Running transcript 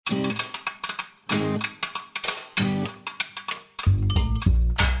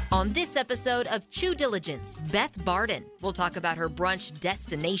On this episode of Chew Diligence, Beth Barden will talk about her brunch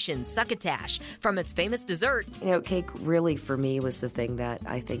destination, Succotash, from its famous dessert. Cake really for me was the thing that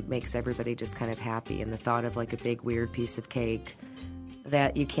I think makes everybody just kind of happy, and the thought of like a big weird piece of cake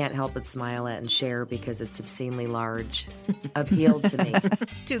that you can't help but smile at and share because it's obscenely large appealed to me.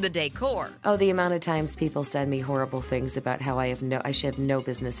 To the decor. Oh, the amount of times people send me horrible things about how I should have no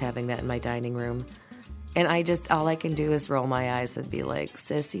business having that in my dining room. And all I can do is roll my eyes and be like,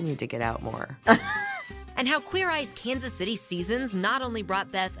 sis, you need to get out more. And how Queer Eye's Kansas City seasons not only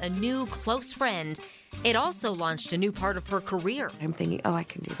brought Beth a new close friend, it also launched a new part of her career. I'm thinking, I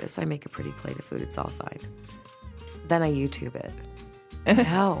can do this. I make a pretty plate of food. It's all fine. Then I YouTube it.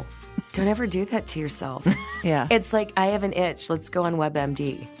 No, don't ever do that to yourself. Yeah. It's like, I have an itch. Let's go on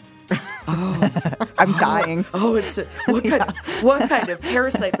WebMD. I'm dying. What kind of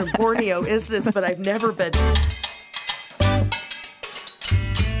parasite from Borneo is this? But I've never been.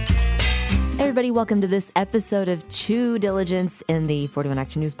 Everybody, welcome to this episode of Chew Diligence in the 41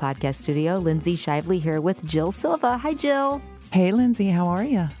 Action News podcast studio. Lindsay Shively here with Jill Silva. Hi, Jill. Hey, Lindsay, how are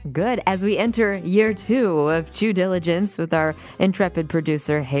you? Good. As we enter year 2 of Chew Diligence with our intrepid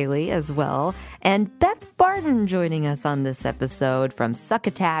producer, Haley, as well. And Beth Barden joining us on this episode from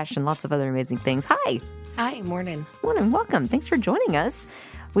Succotash and lots of other amazing things. Hi. Hi, morning. Morning. Welcome. Thanks for joining us.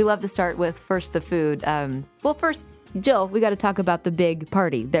 We love to start with first the food. First, Jill, we got to talk about the big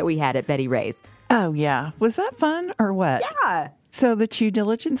party that we had at Betty Ray's. Oh, yeah. Was that fun or what? Yeah. So the Chew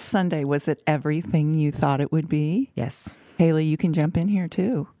Diligence Sunday, was it everything you thought it would be? Yes. Haley, you can jump in here,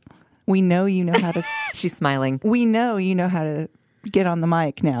 too. We know you know how to... She's smiling. We know you know how to get on the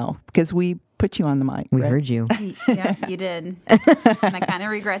mic now because we put you on the mic. We right? heard you. Yeah, you did. And I kind of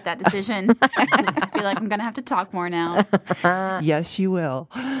regret that decision. I feel like I'm going to have to talk more now. Yes, you will.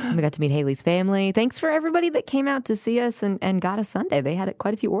 We got to meet Haley's family. Thanks for everybody that came out to see us and got a sundae. They had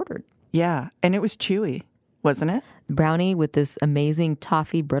quite a few ordered. Yeah, and it was chewy, wasn't it? Brownie with this amazing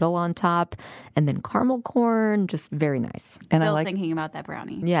toffee brittle on top, and then caramel corn, just very nice. And Still I thinking about that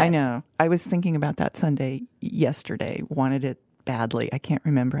brownie. Yes. I know. I was thinking about that sundae yesterday. Wanted it badly. I can't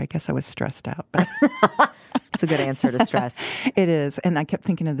remember. I guess I was stressed out. But It's a good answer to stress. it is. And I kept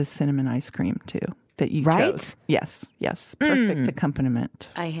thinking of the cinnamon ice cream, too, that you Right? chose. Yes. Perfect accompaniment.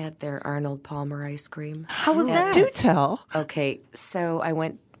 I had their Arnold Palmer ice cream. How was that? Do tell. Okay, so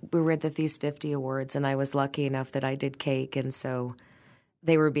we were at the Feast 50 Awards, and I was lucky enough that I did cake, and so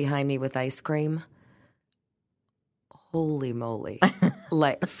they were behind me with ice cream. Holy moly.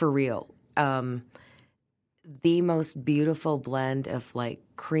 Like, for real. The most beautiful blend of, like,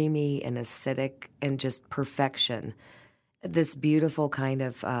 creamy and acidic and just perfection. This beautiful kind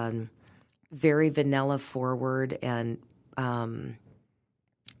of very vanilla forward and,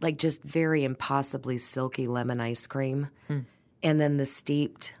 like, just very impossibly silky lemon ice cream. And then the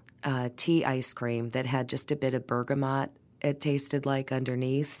steeped tea ice cream that had just a bit of bergamot, it tasted like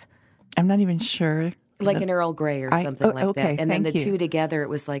underneath. I'm not even sure. Like an Earl Grey or something like okay, that. And then the thank you. two together, it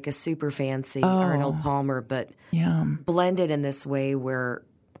was like a super fancy Arnold Palmer, but Yum. blended in this way where,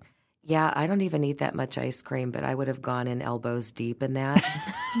 yeah, I don't even eat that much ice cream, but I would have gone in elbows deep in that.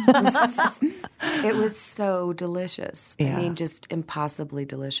 It was so delicious. Yeah. I mean, just impossibly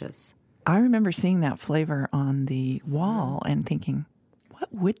delicious. I remember seeing that flavor on the wall and thinking,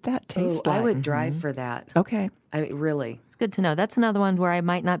 what would that taste like? I would drive for that. Okay. I mean, really. It's good to know. That's another one where I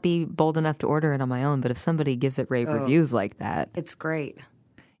might not be bold enough to order it on my own, but if somebody gives it rave reviews like that. It's great.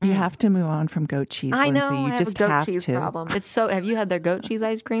 You have to move on from goat cheese, I Lindsay. know, You I just have a goat have cheese to. problem. Have you had their goat cheese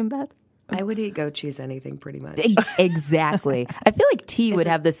ice cream, Beth? I would eat goat cheese anything pretty much. Exactly. I feel like tea would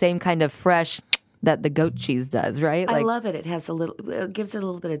have the same kind of fresh that the goat cheese does, right? I love it. It gives it a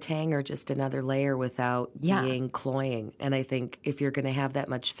little bit of tang or just another layer without being cloying. And I think if you're going to have that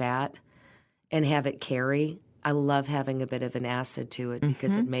much fat and have it carry, I love having a bit of an acid to it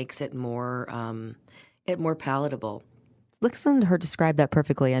because it makes it more palatable. Listen to her describe that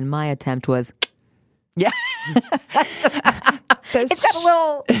perfectly, and my attempt was, Yeah. it's got a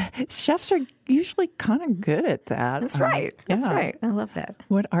little... Chefs are usually kind of good at that. That's right. That's yeah. right. I love that.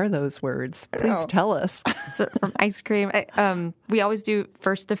 What are those words? Please tell us. So from ice cream, we always do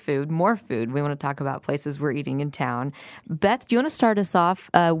first the food, more food. We want to talk about places we're eating in town. Beth, do you want to start us off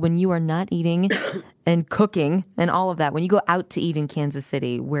when you are not eating and cooking and all of that? When you go out to eat in Kansas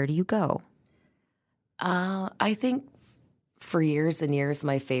City, where do you go? I think for years and years,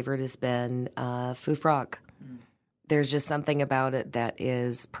 my favorite has been Fou Frog. There's just something about it that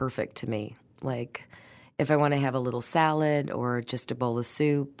is perfect to me. Like if I want to have a little salad or just a bowl of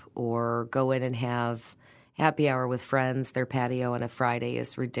soup or go in and have happy hour with friends, their patio on a Friday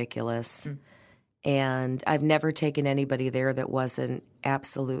is ridiculous. And I've never taken anybody there that wasn't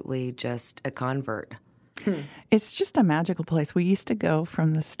absolutely just a convert. It's just a magical place. We used to go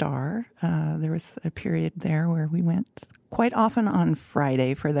from the Star. There was a period there where we went quite often on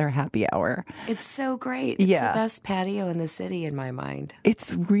Friday for their happy hour. It's so great. It's Yeah. the best patio in the city in my mind.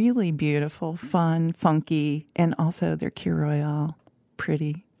 It's really beautiful, fun, funky, and also their Kir Royale.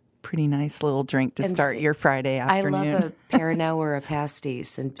 Pretty nice little drink to And start your Friday afternoon. I love a Pernod or a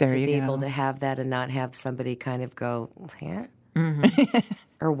pastis, and There to you be go. able to have that and not have somebody kind of go, huh?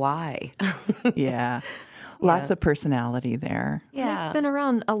 Or why? Yeah. Lots of personality there. Yeah. They've been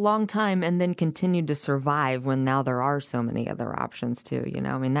around a long time and then continued to survive when now there are so many other options too, you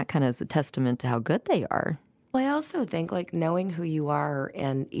know? I mean, that kind of is a testament to how good they are. Well, I also think like knowing who you are,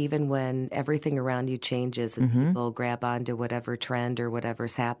 and even when everything around you changes and people grab onto whatever trend or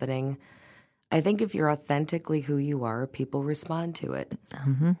whatever's happening, I think if you're authentically who you are, people respond to it.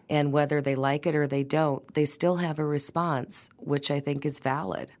 And whether they like it or they don't, they still have a response, which I think is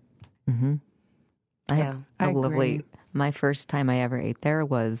valid. Yeah. I How lovely. agree. My first time I ever ate there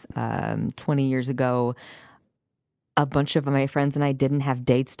was 20 years ago. A bunch of my friends and I didn't have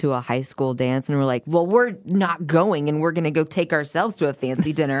dates to a high school dance, and we're like, well, we're not going, and we're going to go take ourselves to a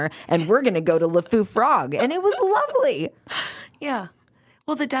fancy dinner, and we're going to go to Le Fou Frog. And it was lovely. Yeah.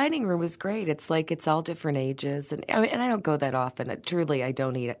 Well, the dining room was great. It's like it's all different ages, and I don't go that often. Truly, I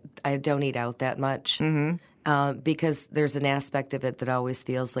don't eat out that much because there's an aspect of it that always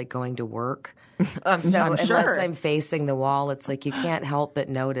feels like going to work. I'm Unless sure. I'm facing the wall, it's like you can't help but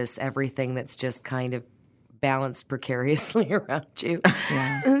notice everything that's just kind of balanced precariously around you.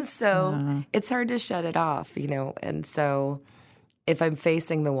 So it's hard to shut it off, you know. And so if I'm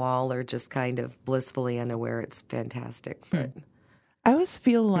facing the wall or just kind of blissfully unaware, it's fantastic. But I always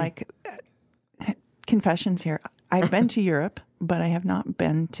feel like, confessions here, I've been to Europe, but I have not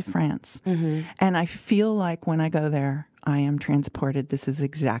been to France. And I feel like when I go there, I am transported. This is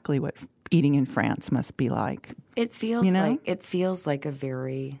exactly what eating in France must be like. it feels You know? like a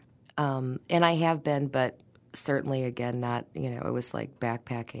very and I have been, but certainly again not, you know, it was like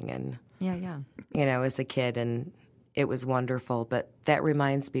backpacking and Yeah. you know, as a kid, and it was wonderful. But that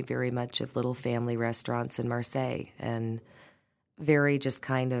reminds me very much of little family restaurants in Marseille, and very just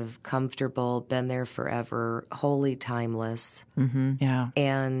kind of comfortable, been there forever, wholly timeless. Yeah.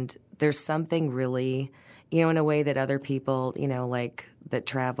 And there's something really, you know, in a way that other people, you know, like that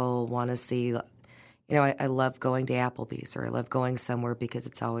travel want to see. You know, I love going to Applebee's, or I love going somewhere because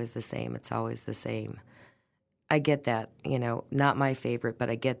it's always the same. It's always the same. I get that, you know, not my favorite, but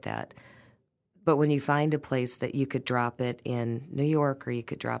I get that. But when you find a place that you could drop it in New York, or you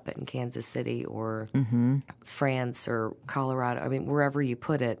could drop it in Kansas City, or France, or Colorado, I mean, wherever you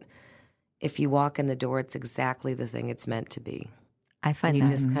put it, if you walk in the door, it's exactly the thing it's meant to be. I find You that.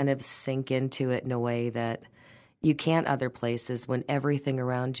 just kind of sink into it in a way that you can't other places when everything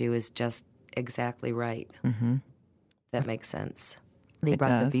around you is just exactly right. That makes sense. They It brought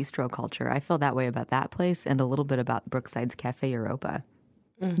does. the bistro culture. I feel that way about that place and a little bit about Brookside's Cafe Europa.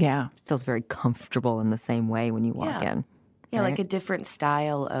 Yeah. It feels very comfortable in the same way when you walk Yeah. in. Yeah, like a different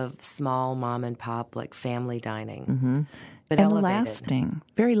style of small mom and pop, like family dining. But And elevated. lasting,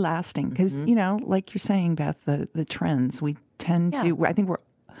 very lasting. Because, you know, like you're saying, Beth, the trends, we tend to, I think we're,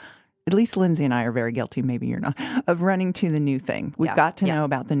 at least Lindsay and I are very guilty, maybe you're not, of running to the new thing. We've Yeah. got to know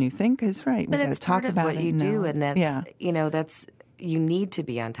about the new thing because, right, But we've got it's to talk part of about what it. you do, know. and that's, yeah. you know, that's, you need to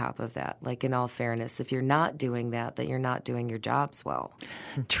be on top of that. Like, in all fairness, if you're not doing that, then you're not doing your jobs well.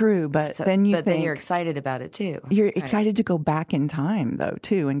 True, but So- then you but think then you're excited about it too. you're excited to go back in time though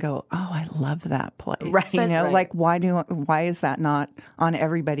too, and go, oh, I love that place. Right. You know, Right. like why is that not on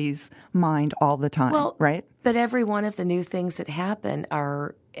everybody's mind all the time? Well, right? But every one of the new things that happen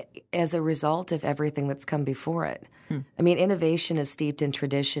are as a result of everything that's come before it. I mean, innovation is steeped in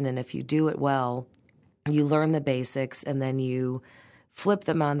tradition, and if you do it well, you learn the basics, and then you flip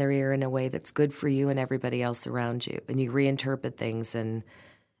them on their ear in a way that's good for you and everybody else around you, and you reinterpret things and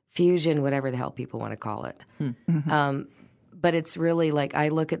fusion, whatever the hell people want to call it. But it's really like, I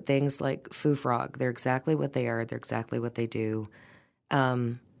look at things like Fou Frog. They're exactly what they are. They're exactly what they do.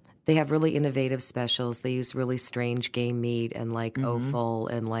 They have really innovative specials. They use really strange game meat and like offal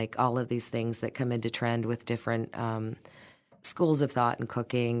and like all of these things that come into trend with different schools of thought and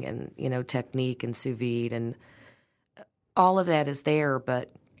cooking and, you know, technique and sous vide, and all of that is there.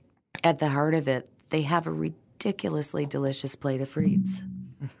 But at the heart of it, they have a ridiculously delicious plate of frites.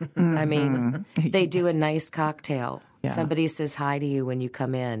 I mean, they do a nice cocktail. Yeah. Somebody says hi to you when you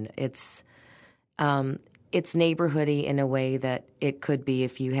come in. It's neighborhoody in a way that it could be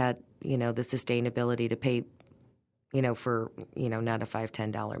if you had, you know, the sustainability to pay for, not a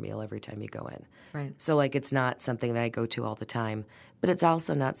 $5-10 meal every time you go in. Right. So, like, it's not something that I go to all the time. But it's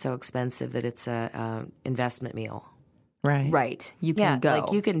also not so expensive that it's a investment meal. Right. Right. You can Yeah, go.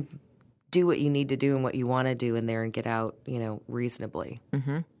 like, you can do what you need to do and what you want to do in there and get out, reasonably.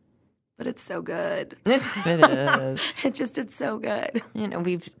 Mm-hmm. But it's so good. It is. It's so good.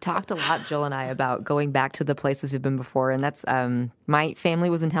 We've talked a lot, Jill and I, about going back to the places we've been before. And that's my family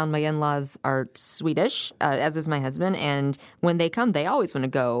was in town. My in-laws are Swedish, as is my husband. And when they come, they always want to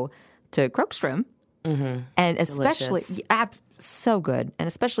go to Krokström. Mm-hmm. And especially, so good. And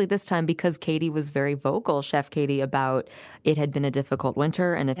especially this time because Katie was very vocal, Chef Katie, about it had been a difficult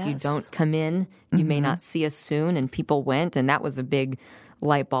winter. And if you don't come in, you may not see us soon. And people went. And that was a big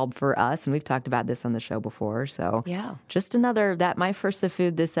light bulb for us. And we've talked about this on the show before. So just another, my first of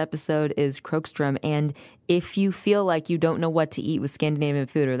food this episode is Krokström. And if you feel like you don't know what to eat with Scandinavian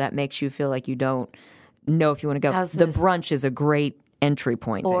food, or that makes you feel like you don't know if you want to go, the brunch is a great entry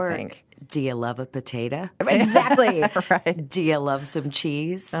point, I think. Do you love a potato? Exactly. Right. Do you love some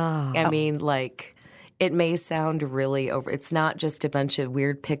cheese? I mean, like, it may sound really over. It's not just a bunch of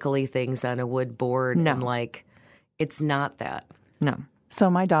weird pickly things on a wood board. No. And, like, it's not that. No. So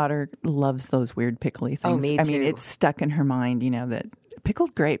my daughter loves those weird pickly things. Oh, me I too. mean, it's stuck in her mind, that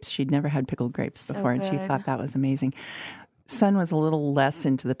pickled grapes, she'd never had pickled grapes before, and she thought that was amazing. Son was a little less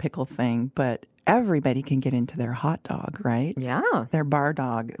into the pickle thing, but everybody can get into their hot dog, right? Yeah. Their bar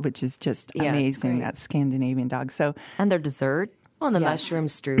dog, which is just amazing, that Scandinavian dog. So, And their dessert. Well, and the mushroom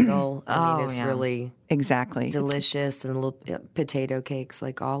strudel, is really exactly. delicious. And little potato cakes,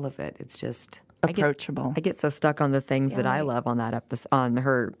 like all of it. It's just approachable. I get so stuck on the things that I love on that episode, on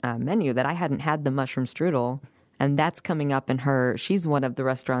her menu, that I hadn't had the mushroom strudel. And that's coming up in she's one of the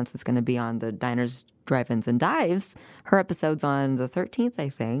restaurants that's going to be on the Diners, Drive-Ins, and Dives. Her episode's on the 13th, I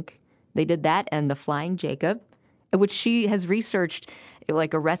think. They did that and the Flying Jacob, which she has researched,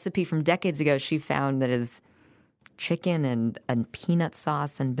 like a recipe from decades ago. She found that is chicken and peanut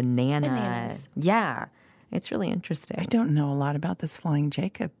sauce and bananas. Yeah, it's really interesting. I don't know a lot about this Flying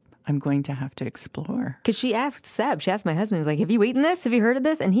Jacob. I'm going to have to explore. Because she asked my husband, he's like, have you eaten this? Have you heard of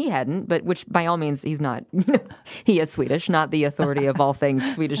this? And he hadn't, but which by all means, he's not, he is Swedish, not the authority of all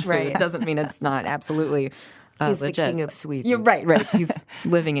things Swedish food. It doesn't mean it's not absolutely he's legit. the king of Sweden. You're right. He's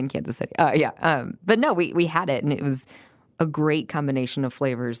living in Kansas City. But no, we had it, and it was a great combination of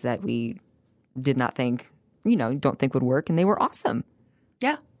flavors that we did not think, don't think would work, and they were awesome.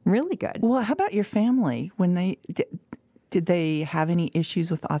 Yeah. Really good. Well, how about your family? When they did they have any issues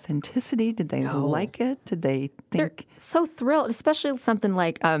with authenticity? Did they like it? Did they think? They're so thrilled, especially something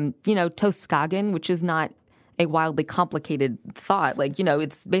like, toast skagen, which is not a wildly complicated thought. Like,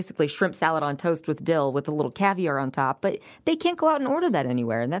 it's basically shrimp salad on toast with dill with a little caviar on top. But they can't go out and order that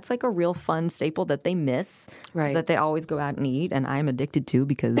anywhere. And that's like a real fun staple that they miss, that they always go out and eat. And I'm addicted to,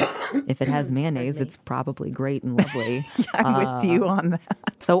 because if it has mayonnaise, it's probably great and lovely. I'm with you on that.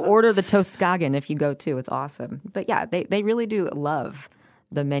 So order the toast skagen if you go too. It's awesome. But yeah, they really do love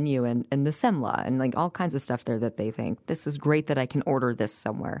the menu and the semla and like all kinds of stuff there that they think, this is great that I can order this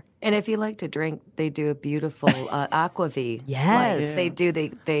somewhere. And if you like to drink, they do a beautiful aquavit. Yes. They do.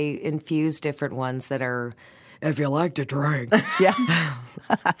 They infuse different ones that are, if you like to drink. Yeah.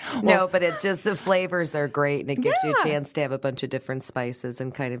 No, but it's just the flavors are great, and it gives you a chance to have a bunch of different spices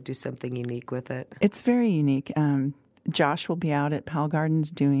and kind of do something unique with it. It's very unique. Josh will be out at Powell Gardens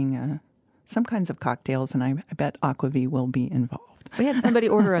doing some kinds of cocktails, and I bet aquavit will be involved. We had somebody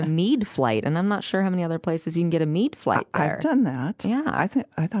order a mead flight, and I'm not sure how many other places you can get a mead flight there. I've done that. Yeah. I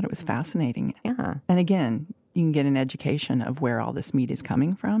thought it was fascinating. Yeah. And again, you can get an education of where all this meat is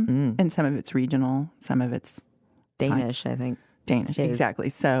coming from, and some of it's regional, some of it's Danish, I think. Danish, exactly.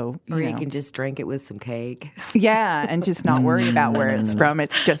 So, Or you can just drink it with some cake. yeah, and just not worry about where it's from.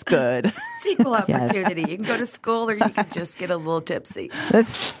 It's just good. It's equal opportunity. You can go to school, or you can just get a little tipsy.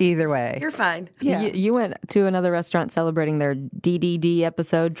 That's Either way. You're fine. Yeah. You went to another restaurant celebrating their DDD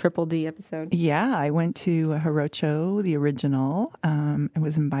episode, Triple D episode. Yeah, I went to Hirocho, the original, and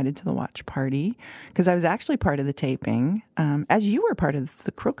was invited to the watch party because I was actually part of the taping, as you were part of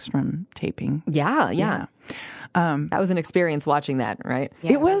the Krokström taping. Yeah. That was an experience watching that, right?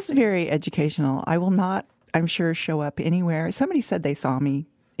 Yeah. It was very educational. I will not, I'm sure, show up anywhere. Somebody said they saw me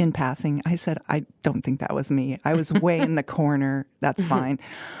in passing. I said, I don't think that was me. I was way in the corner. That's fine.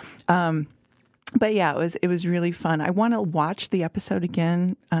 But yeah, it was really fun. I want to watch the episode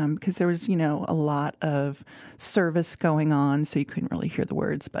again because there was, a lot of service going on, so you couldn't really hear the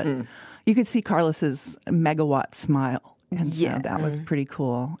words, but you could see Carlos's megawatt smile. And so that was pretty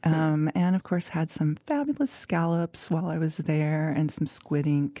cool. And of course, had some fabulous scallops while I was there and some squid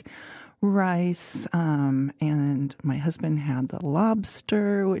ink. rice, and my husband had the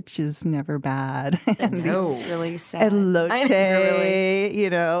lobster, which is never bad. And It's really sad. elote, Really. you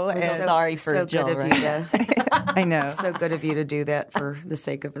know. I'm and- sorry for so Jill. good of Right? you to I know. so good of you to do that for the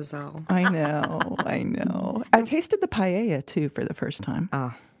sake of us all. I know. I tasted the paella too for the first time.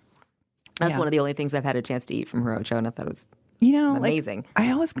 That's Yeah. one of the only things I've had a chance to eat from Hirocho, and I thought it was You know, amazing. Like,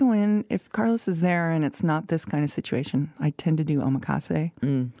 I always go in, if Carlos is there and it's not this kind of situation, I tend to do omakase.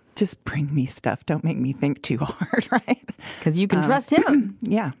 Just bring me stuff. Don't make me think too hard, right? Because you can trust him.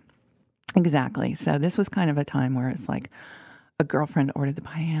 Yeah, exactly. So this was kind of a time where it's like a girlfriend ordered the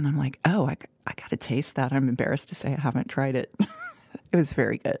paella, and I'm like, oh, I got to taste that. I'm embarrassed to say I haven't tried it. It was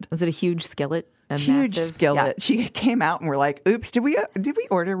very good. Was it a huge skillet? A Huge massive- skillet. Yeah. She came out and we're like, "Oops, did we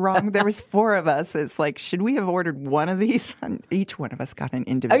order wrong?" There was 4 of us. It's like, should we have ordered one of these? And each one of us got an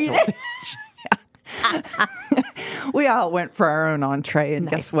individual did? dish. Yeah. We all went for our own entree, and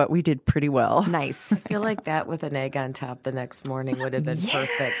guess Nice. what? We did pretty well. Nice. I feel like that with an egg on top the next morning would have been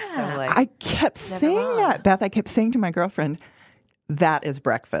perfect. So like I kept saying wrong. that, Beth. I kept saying to my girlfriend, "That is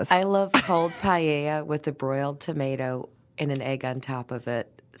breakfast." I love cold paella with a broiled tomato and an egg on top of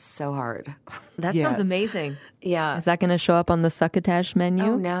it. So hard. That Yes. sounds amazing. Yeah. Is that going to show up on the succotash menu?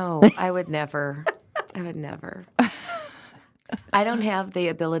 Oh no, I would never. I would never. I don't have the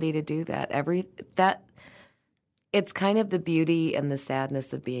ability to do that. It's kind of the beauty and the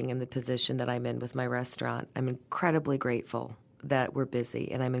sadness of being in the position that I'm in with my restaurant. I'm incredibly grateful that we're busy,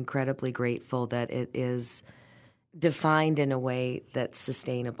 and I'm incredibly grateful that it is defined in a way that's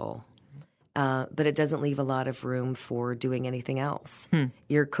sustainable. But it doesn't leave a lot of room for doing anything else.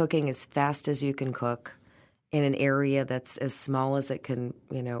 You're cooking as fast as you can cook in an area that's as small as it can,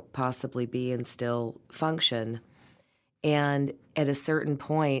 possibly be and still function. And at a certain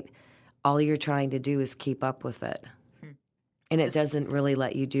point, all you're trying to do is keep up with it. And it doesn't really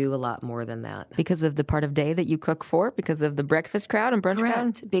let you do a lot more than that. Because of the part of day that you cook for? Because of the breakfast crowd and brunch crowd?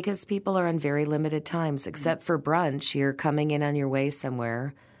 Correct. Because people are on very limited times. Except for brunch, you're coming in on your way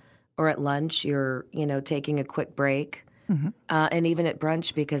somewhere. Or at lunch, you're, taking a quick break. And even at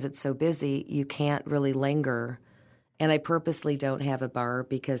brunch, because it's so busy, you can't really linger. And I purposely don't have a bar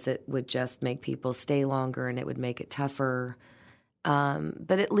because it would just make people stay longer and it would make it tougher.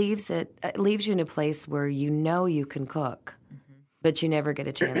 But it leaves you in a place where you can cook, but you never get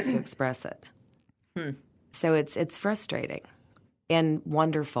a chance to express it. So it's frustrating and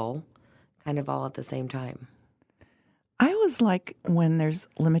wonderful, kind of all at the same time. I always like when there's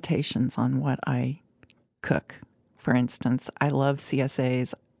limitations on what I cook. For instance, I love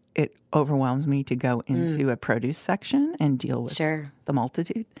CSAs. It overwhelms me to go into a produce section and deal with Sure. the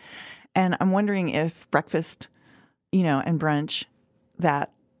multitude. And I'm wondering if breakfast, and brunch,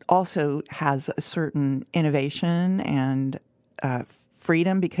 that also has a certain innovation and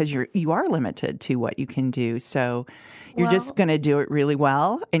freedom because you are limited to what you can do. So you're just going to do it really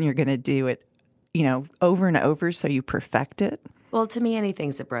well, and you're going to do it, over and over so you perfect it. Well, to me,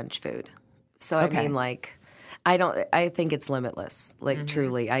 anything's a brunch food. So Okay. I mean, I think it's limitless.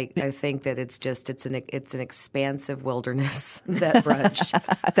 Truly, I think that it's an expansive wilderness. That brunch,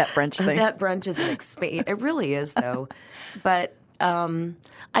 That brunch thing. that brunch is it really is though. But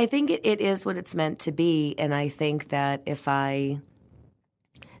I think it is what it's meant to be, and I think that if I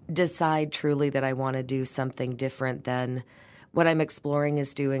decide truly that I want to do something different, then what I'm exploring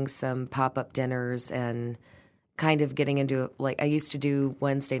is doing some pop-up dinners and kind of getting into I used to do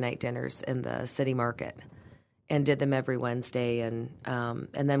Wednesday night dinners in the city market and did them every Wednesday. And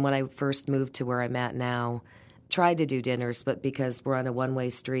then when I first moved to where I'm at now, tried to do dinners, but because we're on a one-way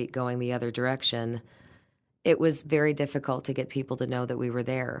street going the other direction, it was very difficult to get people to know that we were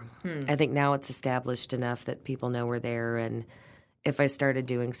there. I think now it's established enough that people know we're there. And if I started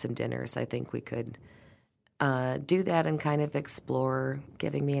doing some dinners, I think we could do that and kind of explore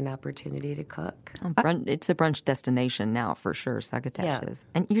giving me an opportunity to cook. It's a brunch destination now for sure, Succotash Yeah. is.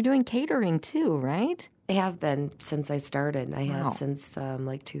 And you're doing catering too, right? I have been since I started. I Wow. have since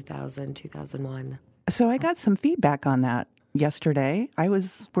 2000, 2001. So I got some feedback on that yesterday. I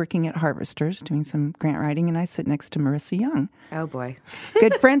was working at Harvesters doing some grant writing, and I sit next to Marissa Young, Oh, boy.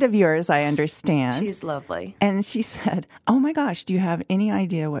 good friend of yours, I understand. She's lovely. And she said, "Oh my gosh, do you have any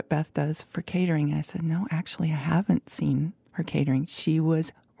idea what Beth does for catering?" And I said, "No, actually, I haven't seen her catering." She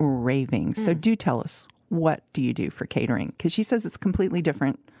was raving. So do tell us, what do you do for catering? Because she says it's completely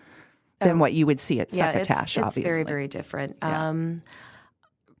different than what you would see at Succotash, it's obviously. very, very different.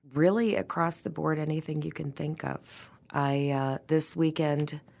 Really, across the board, anything you can think of. This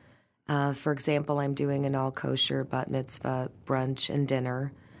weekend, for example, I'm doing an all-kosher bat mitzvah brunch and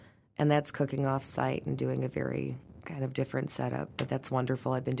dinner, and that's cooking off-site and doing a very kind of different setup, but that's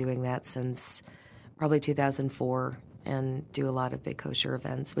wonderful. I've been doing that since probably 2004 and do a lot of big kosher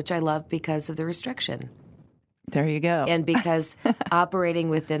events, which I love because of the restriction. There you go. And because operating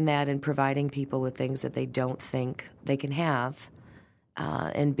within that and providing people with things that they don't think they can have,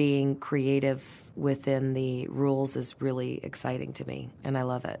 and being creative within the rules is really exciting to me, and I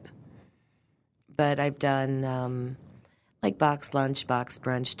love it. But I've done like box lunch, box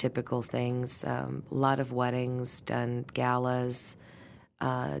brunch, typical things, a lot of weddings, done galas,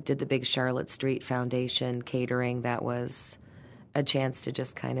 did the big Charlotte Street Foundation catering. That was a chance to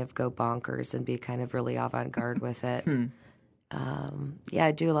just kind of go bonkers and be kind of really avant-garde with it. Yeah,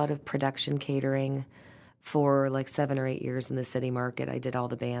 I do a lot of production catering. For like 7 or 8 years in the city market, I did all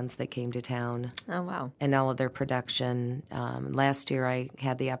the bands that came to town. Oh, wow. And all of their production. Last year, I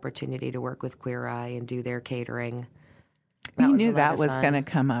had the opportunity to work with Queer Eye and do their catering. You knew that was going to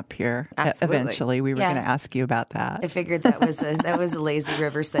come up here Absolutely. eventually. We were going to ask you about that. I figured that was a lazy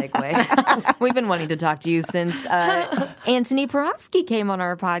river segue. We've been wanting to talk to you since Antoni Porowski came on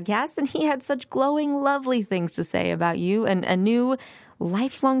our podcast, and he had such glowing, lovely things to say about you and a new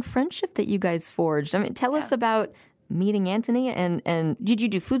lifelong friendship that you guys forged. I mean, tell us about meeting Antoni, and did you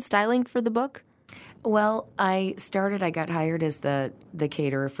do food styling for the book? Well, I got hired as the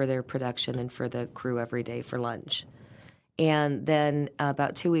caterer for their production and for the crew every day for lunch. And then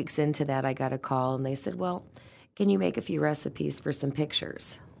about 2 weeks into that, I got a call, and they said, well, can you make a few recipes for some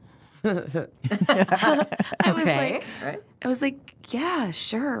pictures? I was like, yeah,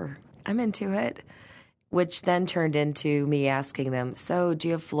 sure. I'm into it. Which then turned into me asking them, so do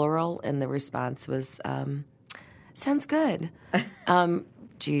you have floral? And the response was, sounds good.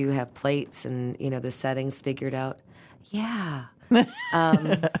 Do you have plates and, the settings figured out? Yeah.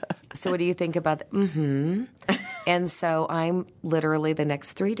 So what do you think about that? Mm-hmm. And so I'm literally the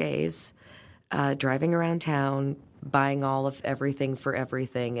next 3 days driving around town, buying all of everything for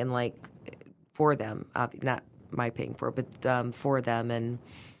everything and like for them, not my paying for, but for them, and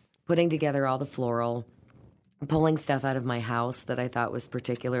putting together all the floral, pulling stuff out of my house that I thought was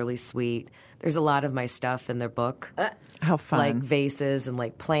particularly sweet. There's a lot of my stuff in the book. How fun. Like vases and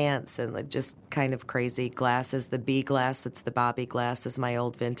like plants and like just kind of crazy glasses. The B glass, that's the Bobby glass, is my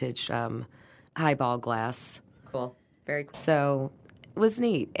old vintage highball glass. Cool. Very cool. So it was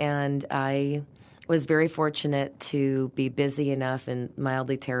neat. And I was very fortunate to be busy enough and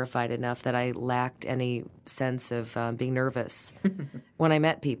mildly terrified enough that I lacked any sense of being nervous when I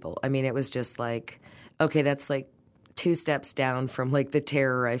met people. I mean, it was just like, okay, that's like 2 steps down from like the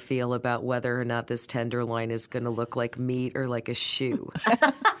terror I feel about whether or not this tenderloin is going to look like meat or like a shoe,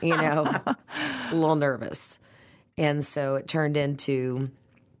 a little nervous. And so it turned into,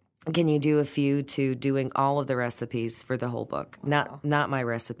 can you do a few, to doing all of the recipes for the whole book? Not my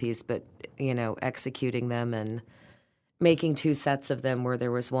recipes, but, executing them and making 2 sets of them where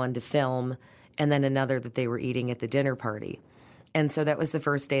there was one to film and then another that they were eating at the dinner party. And so that was the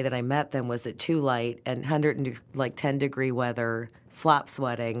first day that I met them, was at 2 Light and 110-degree weather, flop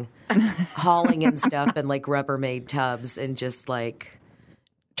sweating, hauling in stuff in like Rubbermaid tubs and just like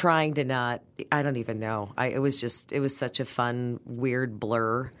trying to not, I don't even know. It was such a fun, weird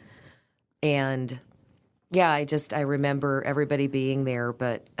blur. And yeah, I remember everybody being there,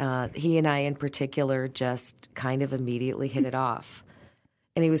 but he and I in particular just kind of immediately hit it off.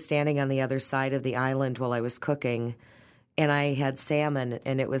 And he was standing on the other side of the island while I was cooking. And I had salmon,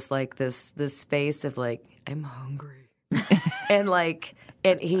 and it was like this face of like, I'm hungry,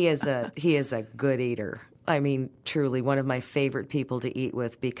 and he is a good eater. I mean, truly one of my favorite people to eat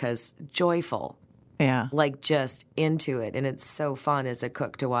with because joyful, like just into it, and it's so fun as a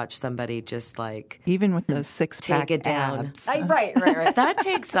cook to watch somebody just like even with those 6-pack take it down. abs. Right. That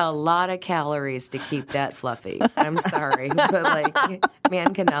takes a lot of calories to keep that fluffy. I'm sorry, but like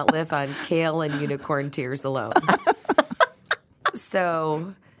man cannot live on kale and unicorn tears alone.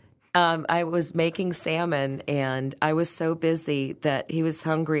 So I was making salmon, and I was so busy that he was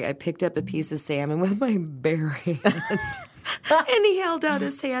hungry. I picked up a piece of salmon with my bare hand, and he held out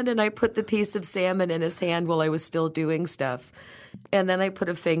his hand, and I put the piece of salmon in his hand while I was still doing stuff. And then I put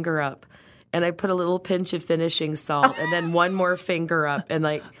a finger up, and I put a little pinch of finishing salt, and then one more finger up, and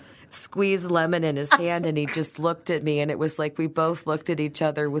like squeezed lemon in his hand, and he just looked at me, and it was like we both looked at each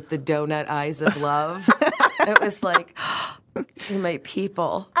other with the donut eyes of love. It was like, you're my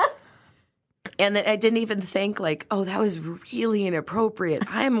people. And then I didn't even think like, oh, that was really inappropriate.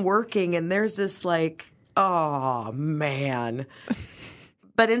 I'm working and there's this like, oh, man.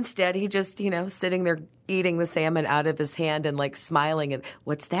 But instead he just, sitting there eating the salmon out of his hand and like smiling. And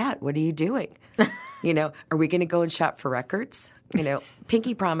what's that? What are you doing? Are we going to go and shop for records?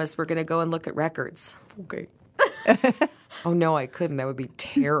 Pinky promised we're going to go and look at records. Okay. Oh, no, I couldn't. That would be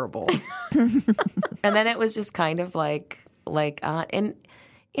terrible. And then it was just kind of and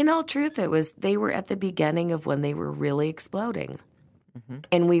in all truth, they were at the beginning of when they were really exploding. Mm-hmm.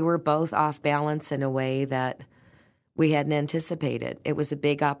 And we were both off balance in a way that we hadn't anticipated. It was a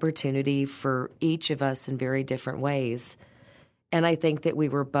big opportunity for each of us in very different ways. And I think that we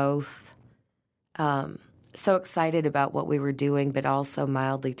were both so excited about what we were doing, but also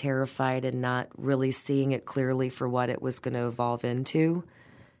mildly terrified and not really seeing it clearly for what it was going to evolve into,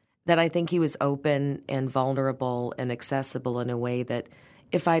 that I think he was open and vulnerable and accessible in a way that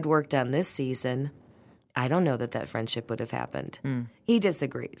if I'd worked on this season, I don't know that friendship would have happened. He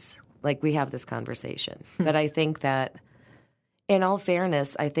disagrees. Like, we have this conversation. But I think that, in all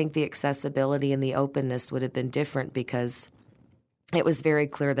fairness, I think the accessibility and the openness would have been different because it was very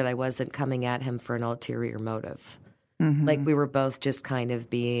clear that I wasn't coming at him for an ulterior motive. Mm-hmm. Like, we were both just kind of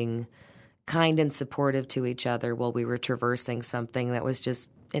being kind and supportive to each other while we were traversing something that was just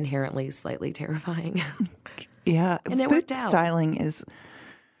inherently slightly terrifying. Yeah. And it food worked out. styling is...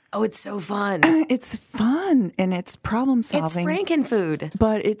 Oh, it's so fun. It's fun and it's problem solving. It's Frankenfood.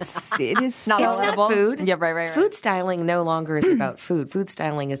 But it is Not so... It's not food. Yeah, right. Food styling no longer is about food. Food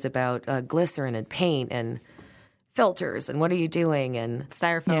styling is about glycerin and paint and filters and what are you doing and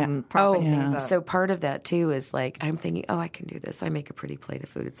Styrofoam propping things up. So part of that too is like I'm thinking, I can do this. I make a pretty plate of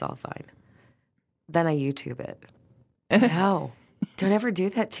food. It's all fine. Then I YouTube it. No, don't ever do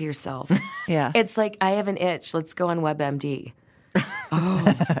that to yourself. Yeah. It's like I have an itch. Let's go on WebMD.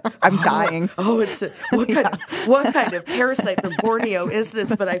 I'm dying. What kind of parasite from Borneo is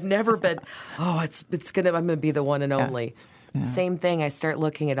this? But I've never been. I'm gonna be the one and only. Yeah. Same thing. I start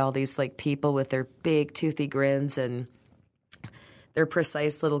looking at all these like people with their big toothy grins and their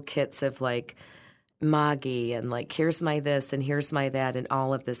precise little kits of like Maggi and like here's my this and here's my that and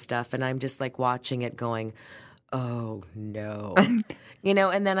all of this stuff, and I'm just like watching it going, oh no,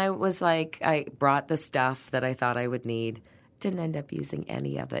 And then I was like, I brought the stuff that I thought I would need. Didn't end up using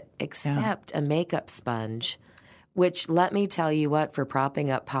any of it except a makeup sponge, which let me tell you what, for propping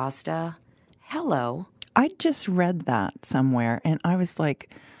up pasta, hello. I just read that somewhere and I was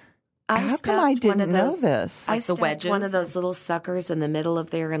like, how come I didn't know this? I stuffed one of those little suckers in the middle of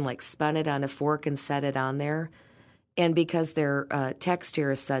there and like spun it on a fork and set it on there. And because their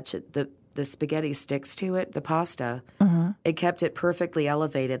texture is such, the spaghetti sticks to it, the pasta, it kept it perfectly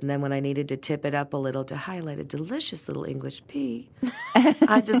elevated. And then when I needed to tip it up a little to highlight a delicious little English pea,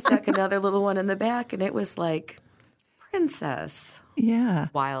 I just stuck another little one in the back and it was like, princess. Yeah.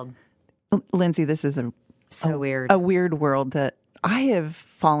 Wild. Lindsay, this is weird. A weird world that I have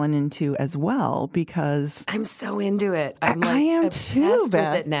fallen into as well because I'm so into it. I'm like I am obsessed too, with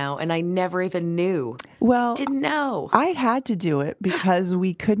Beth. it now, and I never even knew. Well, didn't know. I had to do it because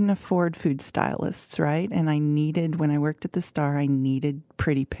we couldn't afford food stylists, right? And I needed, when I worked at the Star, I needed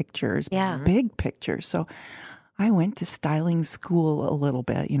pretty pictures, big pictures. So I went to styling school a little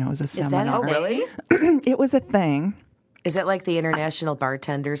bit. It was a seminar. Is that really? It was a thing. Is it like the International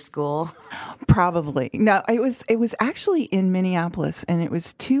Bartender School? Probably. No, it was actually in Minneapolis, and it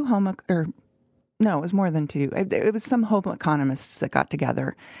was it was more than two. It was some home economists that got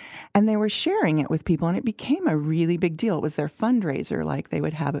together, and they were sharing it with people, and it became a really big deal. It was their fundraiser. Like they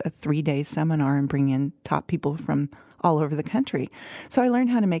would have a 3-day seminar and bring in top people from all over the country. So I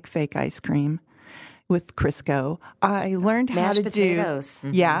learned how to make fake ice cream with Crisco. I learned how mashed to potatoes.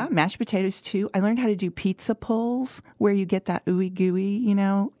 do mashed potatoes too. I learned how to do pizza pulls where you get that ooey gooey.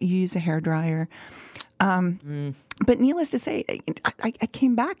 You use a hairdryer. But needless to say, I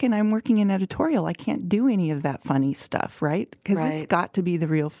came back and I'm working in editorial. I can't do any of that funny stuff, right? Because it's got to be the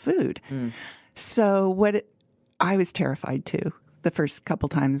real food. So I was terrified too. The first couple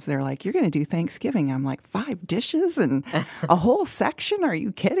times they're like, you're going to do Thanksgiving. I'm like, 5 dishes and a whole section? Are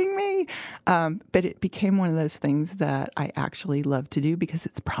you kidding me? But it became one of those things that I actually love to do because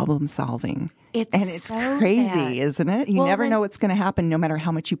it's problem solving. It's so crazy, bad. Isn't it? You never know what's going to happen no matter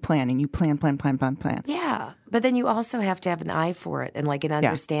how much you plan. And you plan. Yeah. But then you also have to have an eye for it and like an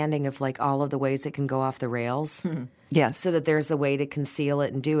understanding of like all of the ways it can go off the rails. Yes. So that there's a way to conceal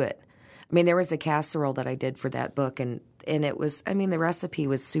it and do it. I mean, there was a casserole that I did for that book and it was, the recipe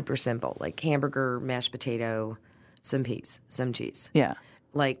was super simple, like hamburger, mashed potato, some peas, some cheese. Yeah.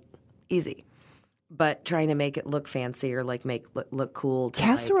 Like, easy. But trying to make it look fancy or, like, look cool.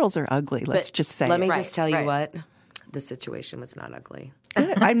 Casseroles are ugly, let's just say. Let me just tell you what. The situation was not ugly.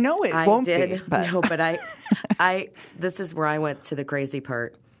 Good. I know it won't be. But. No, but I this is where I went to the crazy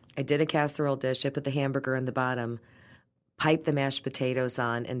part. I did a casserole dish. I put the hamburger in the bottom, piped the mashed potatoes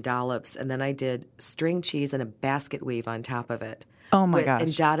on and dollops, and then I did string cheese and a basket weave on top of it. Oh, my gosh.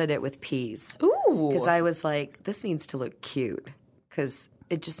 And dotted it with peas. Ooh. Oh. Because I was like, this needs to look cute. Because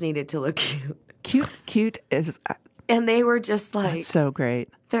it just needed to look cute. Cute is And they were just like, so great.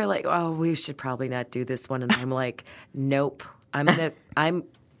 they're like, oh, we should probably not do this one. And I'm like, nope.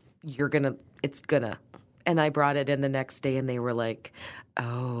 It's gonna. And I brought it in the next day and they were like,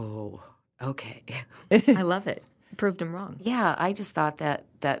 oh, okay. I love it. Proved them wrong. Yeah, I just thought that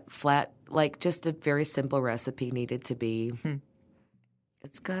flat, like just a very simple recipe needed to be.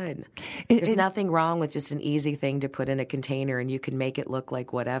 It's good. There's nothing wrong with just an easy thing to put in a container and you can make it look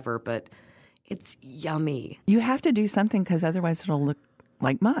like whatever, but it's yummy. You have to do something because otherwise it'll look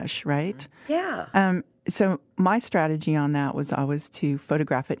like mush, right? Yeah. So my strategy on that was always to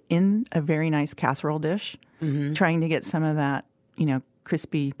photograph it in a very nice casserole dish, trying to get some of that,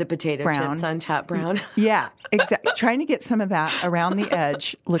 crispy The potato brown. chips on top brown. Yeah, exactly. Trying to get some of that around the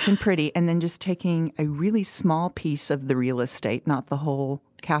edge, looking pretty, and then just taking a really small piece of the real estate, not the whole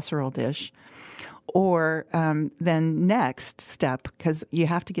casserole dish. Or then next step, because you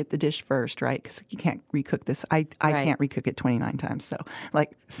have to get the dish first, right? Because you can't recook this. I can't recook it 29 times, so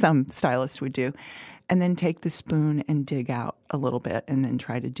like some stylists would do. And then take the spoon and dig out a little bit and then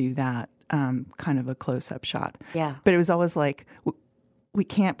try to do that kind of a close-up shot. Yeah. But it was always like, we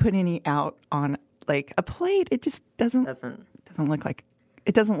can't put any out on like a plate. It just doesn't look like,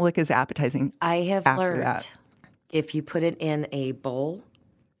 it doesn't look as appetizing. I have after learned that. if you put it in a bowl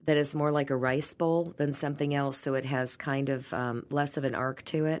that is more like a rice bowl than something else, so it has kind of less of an arc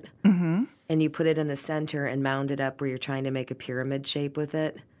to it, and you put it in the center and mound it up where you're trying to make a pyramid shape with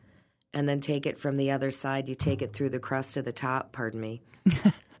it, and then take it from the other side, you take it through the crust of the top, pardon me.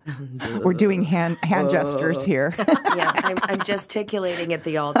 We're doing hand gestures here. Yeah, I'm gesticulating at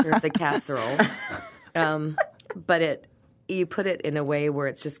the altar of the casserole. But you put it in a way where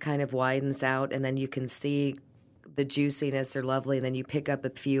it's just kind of widens out, and then you can see the juiciness are lovely, and then you pick up a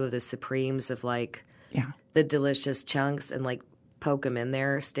few of the supremes of like the delicious chunks and like poke them in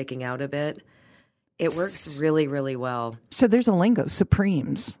there, sticking out a bit. It works really, really well. So there's a lingo,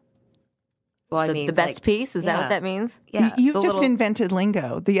 Supremes. Well, I The, mean, the best like, piece? Is that yeah. what that means? Yeah. You've the just little- invented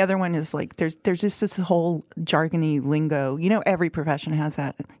lingo. The other one is like there's just this whole jargony lingo. Every profession has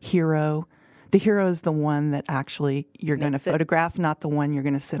that hero. The hero is the one that actually you're going to Makes it- photograph, not the one you're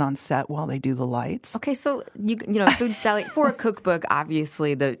going to sit on set while they do the lights. Okay, so food styling for a cookbook,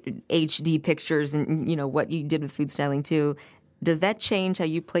 obviously the HD pictures and what you did with food styling too. Does that change how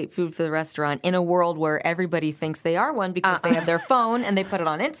you plate food for the restaurant in a world where everybody thinks they are one because they have their phone and they put it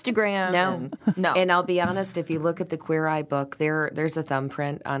on Instagram? No. And I'll be honest, if you look at the Queer Eye book, there's a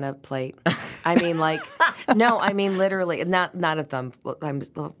thumbprint on a plate. I mean, literally, not a thumb.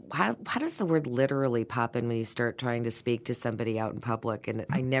 How does the word literally pop in when you start trying to speak to somebody out in public? And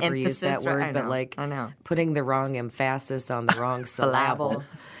I never use that Emphasis, right? word, I but know, I know. putting the wrong emphasis on the wrong syllable. Syllable.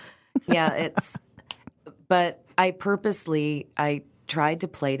 Yeah, but I tried to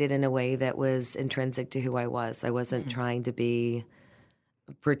plate it in a way that was intrinsic to who I was. I wasn't trying to be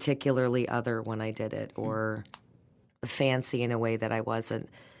particularly other when I did it or fancy in a way that I wasn't.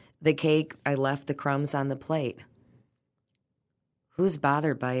 The cake, I left the crumbs on the plate. Who's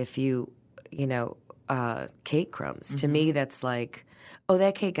bothered by a few, cake crumbs? To me, that's like, oh,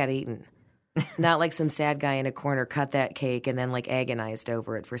 that cake got eaten. Not like some sad guy in a corner cut that cake and then like agonized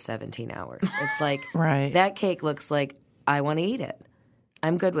over it for 17 hours. It's like, Right. that cake looks like I want to eat it.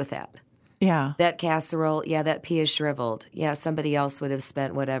 I'm good with that. Yeah. That casserole, that pea is shriveled. Yeah, somebody else would have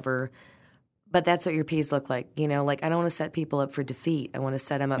spent whatever. But that's what your peas look like. Like I don't want to set people up for defeat. I want to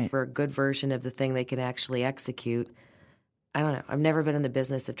set them up for a good version of the thing they can actually execute. I don't know. I've never been in the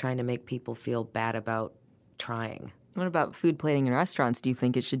business of trying to make people feel bad about trying. What about food plating in restaurants? Do you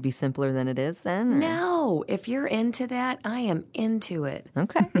think it should be simpler than it is then? or- No, if you're into that, I am into it.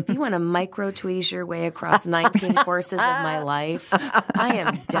 Okay. If you want to micro tweeze your way across 19 courses of my life, I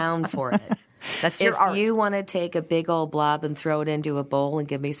am down for it. That's your If art. you want to take a big old blob and throw it into a bowl and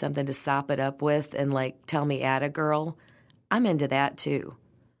give me something to sop it up with and like tell me atta girl, I'm into that too.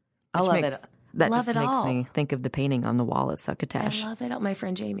 I Which love makes- it. That love just it makes all. me think of the painting on the wall at I Succotash. love it. My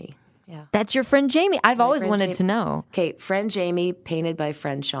friend Jamie. Yeah. That's your friend Jamie. I've my always friend wanted Jamie. to know. Okay, friend Jamie, painted by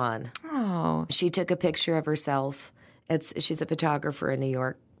friend Sean. Oh, She took a picture of herself. She's a photographer in New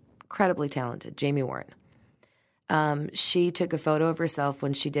York, incredibly talented, Jamie Warren. She took a photo of herself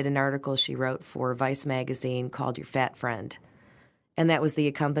when she did an article she wrote for Vice magazine called Your Fat Friend. And that was the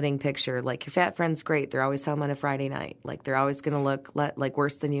accompanying picture. Like, your fat friend's great. They're always home on a Friday night. Like, they're always going to look like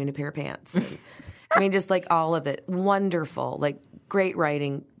worse than you in a pair of pants. And, I mean, just like all of it. Wonderful. Like, great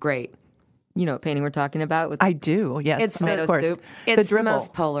writing. Great. you know what painting we're talking about? With I do. Yes, It's of the course. soup. It's the dribble.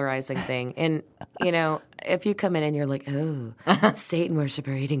 most polarizing thing. And, if you come in and you're like, oh, Satan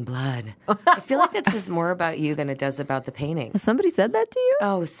worshiper eating blood, I feel like that says more about you than it does about the painting. Has somebody said that to you?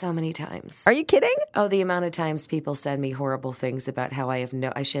 Oh, so many times. Are you kidding? Oh, the amount of times people send me horrible things about how I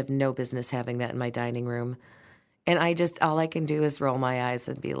should have no business having that in my dining room. And all I can do is roll my eyes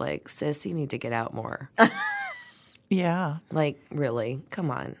and be like, sis, you need to get out more. Yeah. Like, really, come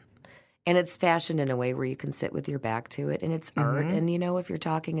on. And it's fashioned in a way where you can sit with your back to it, and it's art. And, if you're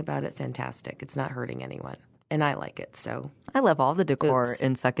talking about it, fantastic. It's not hurting anyone. And I like it, so. I love all the decor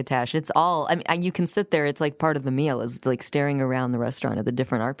in Succotash. It's all, you can sit there. It's like part of the meal is like staring around the restaurant at the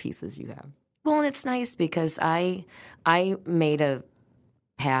different art pieces you have. Well, and it's nice because I made a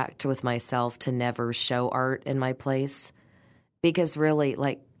pact with myself to never show art in my place because really,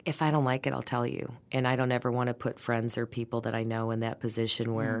 like, if I don't like it, I'll tell you. And I don't ever want to put friends or people that I know in that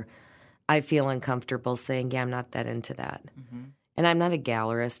position where I feel uncomfortable saying, yeah, I'm not that into that. Mm-hmm. And I'm not a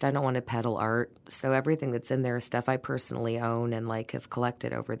gallerist. I don't want to peddle art. So everything that's in there is stuff I personally own and like have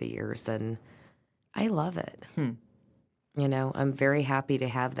collected over the years. And I love it. I'm very happy to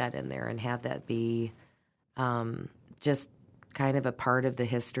have that in there and have that be just kind of a part of the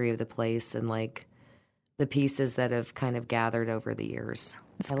history of the place and like the pieces that have kind of gathered over the years.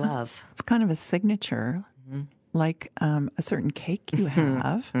 It's kind of a signature, like a certain cake you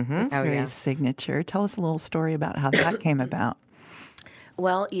have. It's very signature. Tell us a little story about how that came about.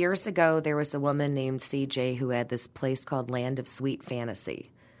 Well, years ago, there was a woman named CJ who had this place called Land of Sweet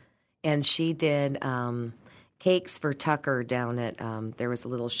Fantasy. And she did cakes for Tucker down at, there was a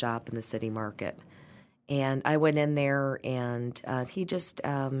little shop in the city market. And I went in there and he just,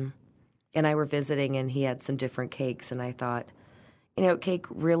 and I were visiting and he had some different cakes. And I thought, cake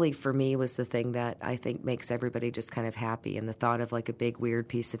really for me was the thing that I think makes everybody just kind of happy. And the thought of like a big weird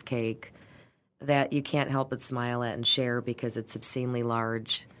piece of cake that you can't help but smile at and share because it's obscenely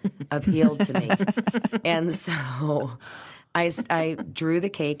large appealed to me. And so I drew the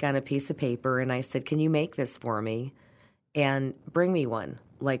cake on a piece of paper and I said, can you make this for me and bring me one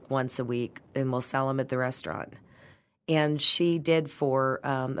like once a week and we'll sell them at the restaurant. And she did for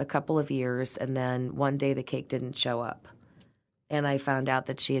a couple of years. And then one day the cake didn't show up. And I found out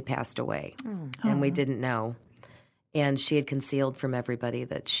that she had passed away, and we didn't know. And she had concealed from everybody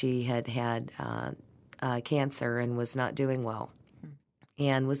that she had had cancer and was not doing well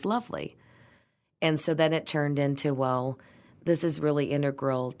and was lovely. And so then it turned into, well, this is really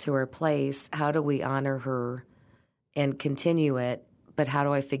integral to her place. How do we honor her and continue it? But how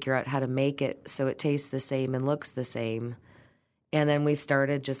do I figure out how to make it so it tastes the same and looks the same? And then I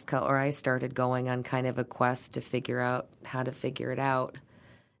started going on kind of a quest to figure out how to figure it out.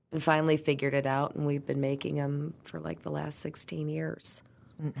 And finally figured it out, and we've been making them for like the last 16 years.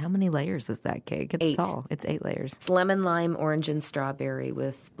 How many layers is that cake? It's 8. tall. It's 8 layers. It's lemon, lime, orange, and strawberry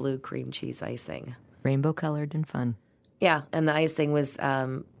with blue cream cheese icing. Rainbow colored and fun. Yeah, and the icing was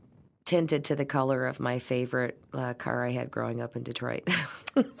tinted to the color of my favorite car I had growing up in Detroit.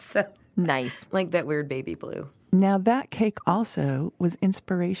 So nice. Like that weird baby blue. Now, that cake also was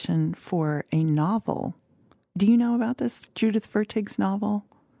inspiration for a novel. Do you know about this Judith Vertig's novel?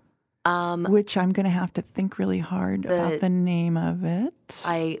 Which I'm going to have to think really hard about the name of it.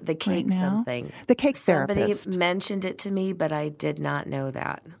 The cake right something. The Cake Therapist. Somebody mentioned it to me, but I did not know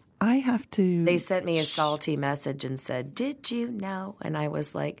that. I have to... They sent me a salty message and said, did you know? And I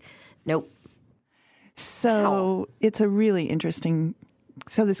was like, nope. So it's a really interesting...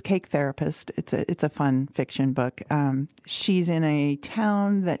 So this Cake Therapist, it's a fun fiction book. She's in a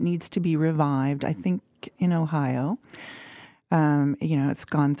town that needs to be revived, I think in Ohio. It's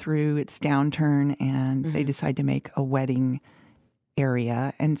gone through its downturn, and they decide to make a wedding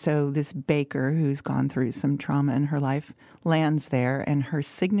area. And so this baker who's gone through some trauma in her life lands there, and her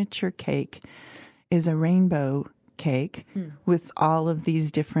signature cake is a rainbow cake with all of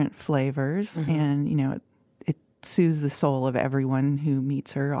these different flavors. And, it soothes the soul of everyone who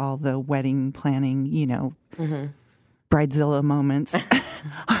meets her, all the wedding planning, bridezilla moments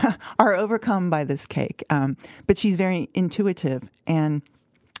are overcome by this cake. But she's very intuitive. And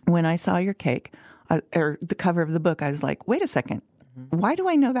when I saw your cake, or the cover of the book, I was like, wait a second. Why do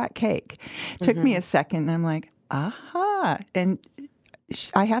I know that cake? It took me a second, and I'm like, aha. And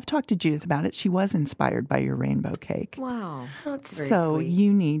I have talked to Judith about it. She was inspired by your rainbow cake. Wow. That's very so sweet.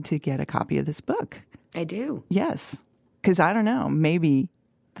 You need to get a copy of this book. I do. Yes. Because I don't know, maybe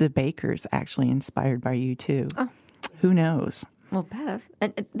the baker's actually inspired by you too. Oh. Who knows? Well, Beth,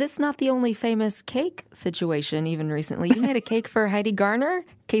 and this is not the only famous cake situation even recently. You made a cake for Heidi Garner,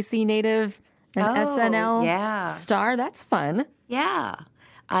 KC native, an SNL star. That's fun. Yeah.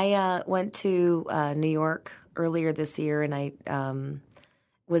 I went to New York earlier this year, and I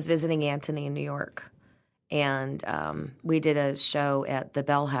was visiting Antony in New York. And we did a show at the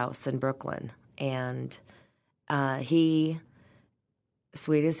Bell House in Brooklyn. And he,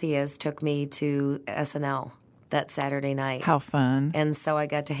 sweet as he is, took me to SNL that Saturday night. How fun. And so I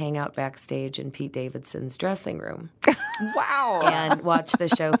got to hang out backstage in Pete Davidson's dressing room. Wow. And watch the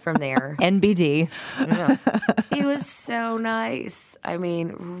show from there. NBD. He was so nice. I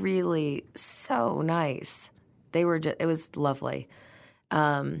mean, really so nice. They were it was lovely.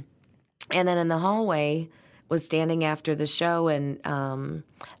 And then in the hallway was standing after the show, and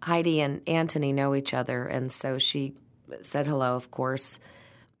Heidi and Anthony know each other. And so she said hello, of course.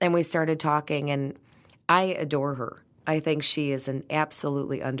 And we started talking, and I adore her. I think she is an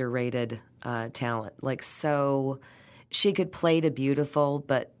absolutely underrated talent. Like, so she could play to beautiful,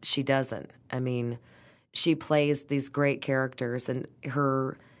 but she doesn't. I mean, she plays these great characters, and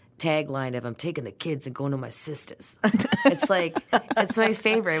her tagline of "I'm taking the kids and going to my sisters." It's like, it's my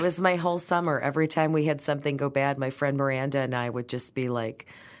favorite. It was my whole summer. Every time we had something go bad, my friend Miranda and I would just be like,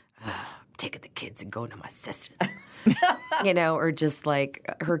 "I'm taking the kids and going to my sisters." You know, or just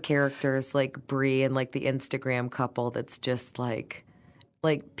like her characters, like Brie and like the Instagram couple that's just like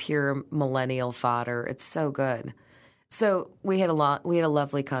pure millennial fodder. It's so good. So we had a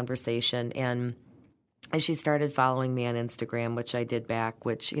lovely conversation, and she started following me on Instagram, which I did back,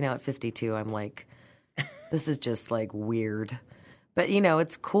 which, you know, at 52, I'm like, this is just like weird. But, you know,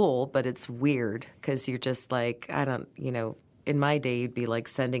 it's cool, but it's weird because you're just like, I don't, you know, in my day, you'd be like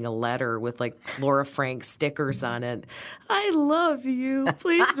sending a letter with like Laura Frank stickers on it. I love you.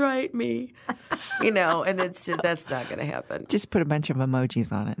 Please write me. You know, and that's not going to happen. Just put a bunch of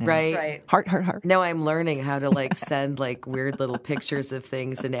emojis on it now. Right. That's right. Heart, heart, heart. No, I'm learning how to like send like weird little pictures of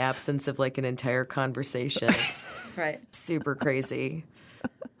things in absence of like an entire conversation. It's Right. super crazy.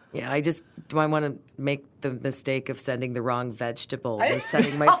 Yeah, I want to make the mistake of sending the wrong vegetable and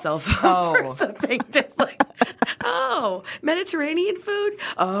setting myself up for something just like, oh, Mediterranean food?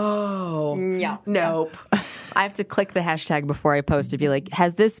 Oh, Yeah. nope. I have to click the hashtag before I post to be like,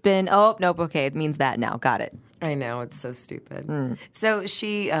 has this been, oh, nope, okay, it means that now. Got it. I know, it's so stupid. So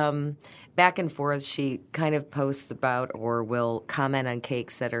she, back and forth, she kind of posts about or will comment on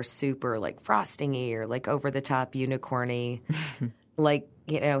cakes that are super like frosting-y or like over-the-top unicorny, like,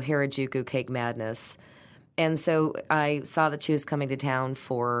 you know, Harajuku Cake Madness. And so I saw that she was coming to town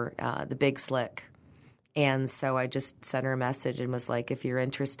for the Big Slick. And so I just sent her a message and was like, if you're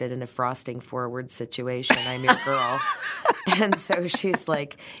interested in a frosting forward situation, I'm your girl. And so she's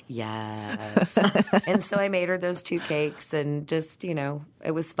like, yes. And so I made her those 2 cakes, and just, you know,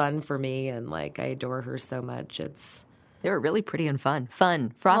 it was fun for me. And like, I adore her so much. They were really pretty and fun.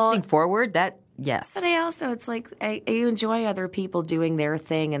 Frosting forward, that, yes. But I also, it's like, I enjoy other people doing their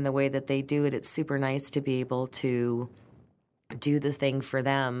thing and the way that they do it. It's super nice to be able to do the thing for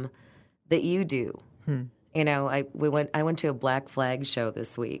them that you do. You know, I went to a Black Flag show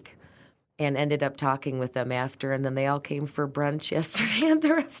this week and ended up talking with them after, and then they all came for brunch yesterday at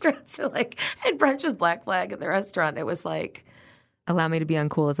the restaurant. So like, I had brunch with Black Flag at the restaurant. It was like, Allow Me to Be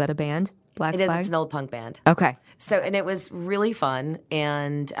Uncool. Is that a band? Black it is. Flag? It's an old punk band. Okay. So, and it was really fun.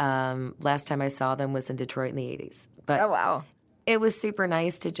 And last time I saw them was in Detroit in the 80s. But wow. it was super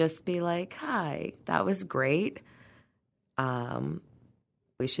nice to just be like, hi, that was great.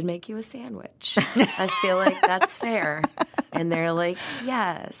 We should make you a sandwich. I feel like that's fair. And they're like,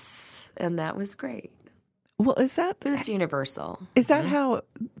 yes. And that was great. Well, is that Food's universal. Is that how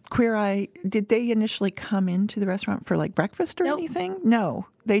Queer Eye, did they initially come into the restaurant for like breakfast or Nope. anything? No.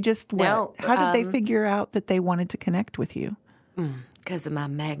 They just went. No, How did they figure out that they wanted to connect with you? Because of my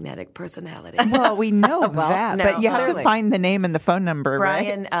magnetic personality. Well, we know that, no, but you have clearly. to find the name and the phone number,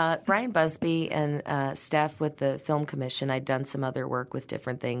 right? Brian Busby and Steph with the Film Commission, I'd done some other work with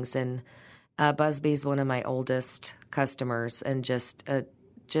different things, and Busby's one of my oldest customers and just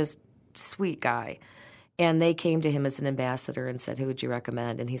sweet guy. And they came to him as an ambassador and said, who would you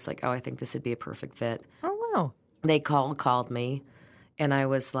recommend? And he's like, oh, I think this would be a perfect fit. Oh, wow. They called me, and I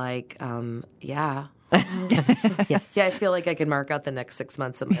was like, yeah. Yes. Yeah, I feel like I can mark out the next 6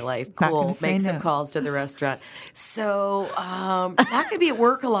 months of my life. Not Cool. gonna say Make some no. calls to the restaurant. So not going to be at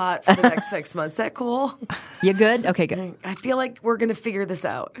work a lot for the next 6 months. Is that cool? You good? Okay, good. I feel like we're going to figure this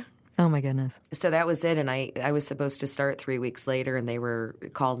out. Oh, my goodness. So that was it. And I was supposed to start 3 weeks later, and they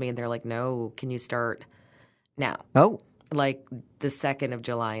called me, and they're like, no, can you start now? Oh, Like the 2nd of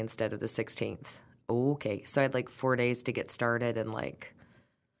July instead of the 16th. Okay. So I had like 4 days to get started, and like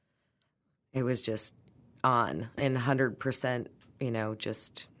it was just on and 100%, you know,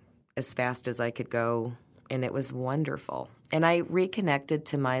 just as fast as I could go. And it was wonderful. And I reconnected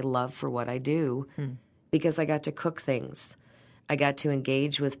to my love for what I do because I got to cook things. I got to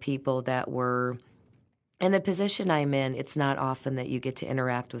engage with people that were in the position I'm in, it's not often that you get to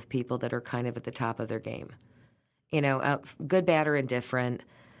interact with people that are kind of at the top of their game. Good, bad, or indifferent.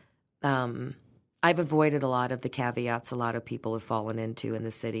 I've avoided a lot of the caveats a lot of people have fallen into in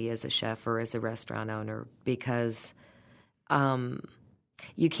the city as a chef or as a restaurant owner because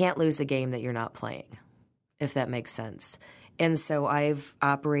you can't lose a game that you're not playing, if that makes sense. And so I've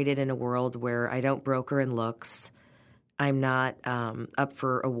operated in a world where I don't broker in looks. I'm not up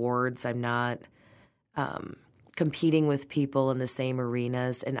for awards. I'm not competing with people in the same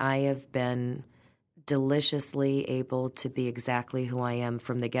arenas. And I have been deliciously able to be exactly who I am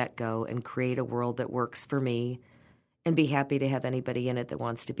from the get-go and create a world that works for me and be happy to have anybody in it that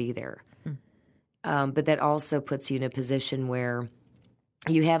wants to be there. But that also puts you in a position where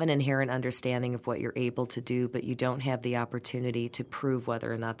you have an inherent understanding of what you're able to do, but you don't have the opportunity to prove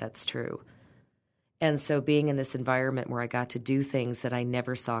whether or not that's true. And so being in this environment where I got to do things that I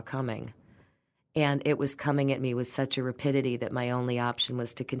never saw coming, and it was coming at me with such a rapidity that my only option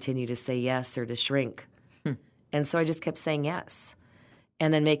was to continue to say yes or to shrink. And so I just kept saying yes.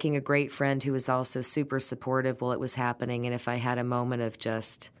 And then making a great friend who was also super supportive while it was happening. And if I had a moment of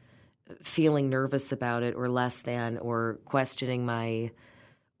just feeling nervous about it or less than or questioning my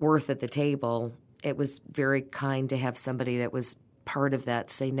worth at the table, it was very kind to have somebody that was part of that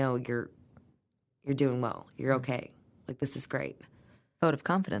say, no, you're doing well. You're okay. Like, this is great. Vote of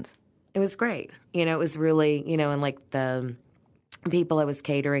confidence. It was great. It was really, and like the people I was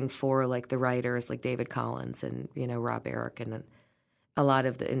catering for, like the writers, like David Collins and, Rob Eric and a lot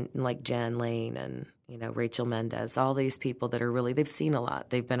of like Jen Lane and, Rachel Mendez, all these people that are really, they've seen a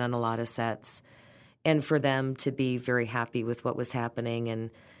lot. They've been on a lot of sets. And for them to be very happy with what was happening. And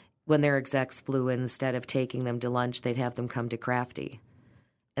when their execs flew in, instead of taking them to lunch, they'd have them come to Crafty.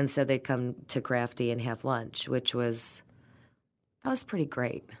 And so they'd come to Crafty and have lunch, that was pretty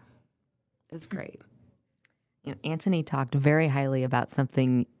great. It was great. Anthony talked very highly about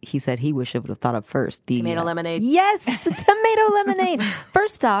something he said he wished he would have thought of first. The tomato lemonade. Yes, the tomato lemonade.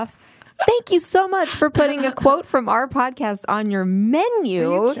 First off, thank you so much for putting a quote from our podcast on your menu.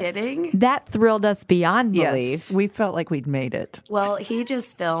 Are you kidding? That thrilled us beyond belief. Yes, we felt like we'd made it. Well, he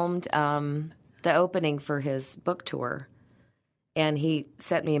just filmed the opening for his book tour. And he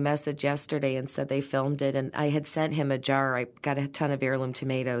sent me a message yesterday and said they filmed it. And I had sent him a jar. I got a ton of heirloom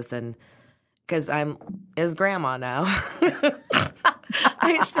tomatoes. And because I'm his grandma now,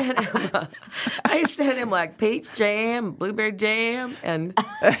 I sent him like peach jam, blueberry jam. And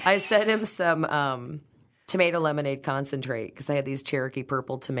I sent him some tomato lemonade concentrate because I had these Cherokee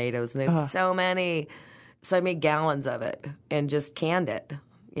purple tomatoes. And it's so many. So I made gallons of it and just canned it.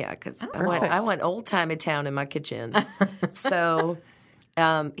 Yeah, because I went old time in town in my kitchen. So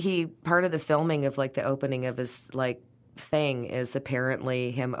part of the filming of like the opening of his like thing is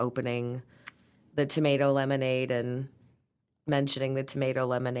apparently him opening the tomato lemonade and mentioning the tomato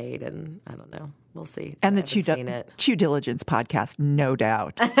lemonade, and I don't know. We'll see. And the Chew Diligence podcast, no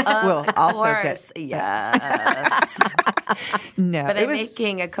doubt, will also get. Yes. No, but I'm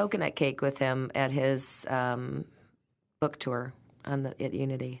making a coconut cake with him at his book tour at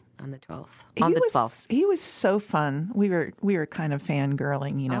Unity on the 12th. He was so fun. We were kind of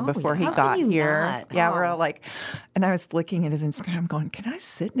fangirling, before he How got can you here. not? Yeah, we're all like, and I was looking at his Instagram going, can I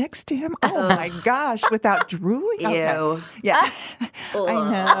sit next to him? Oh my gosh, without drooling? Ew. Okay. Yeah. I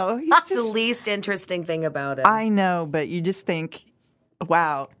know. That's the least interesting thing about it. I know, but you just think,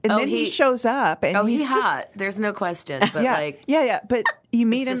 wow. And then he shows up and he's hot. There's no question. But yeah. But you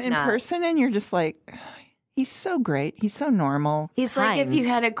meet him just in person and you're just like, he's so great. He's so normal. He's like if you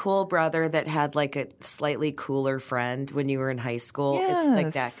had a cool brother that had like a slightly cooler friend when you were in high school. Yes. It's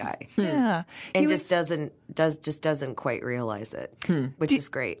like that guy. Yeah. And doesn't quite realize it, which is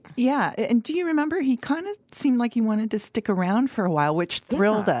great. Yeah. And do you remember he kind of seemed like he wanted to stick around for a while, which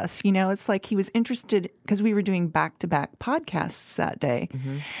thrilled us. It's like he was interested because we were doing back-to-back podcasts that day.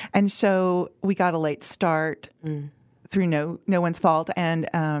 Mm-hmm. And so we got a late start through no one's fault.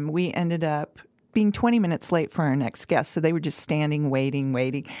 And we ended up being 20 minutes late for our next guest. So they were just standing, waiting.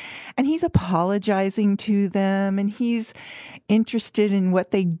 And he's apologizing to them and he's interested in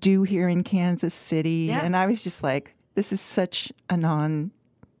what they do here in Kansas City. Yes. And I was just like, this is such a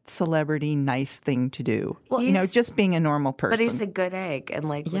non-celebrity nice thing to do. Well, just being a normal person. But he's a good egg. And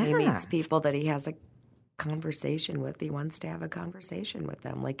when he meets people that he has a conversation with, he wants to have a conversation with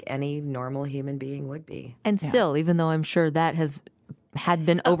them like any normal human being would be. And still, even though I'm sure that had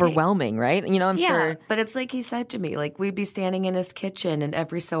been overwhelming, right? I'm sure. But it's like he said to me, like we'd be standing in his kitchen and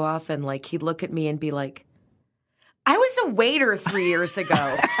every so often, like he'd look at me and be like, I was a waiter 3 years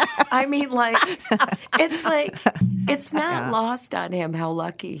ago. I mean, it's not lost on him how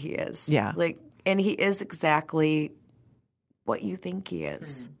lucky he is. Yeah. Like And he is exactly what you think he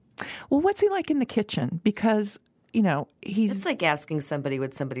is. Well, what's he like in the kitchen? Because, he's... It's like asking somebody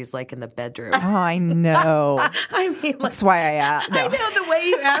what somebody's like in the bedroom. Oh, I know. I mean, like, That's why I asked. I know the way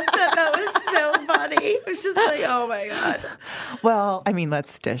you asked that was so funny. It was just like, oh my God. Well, I mean,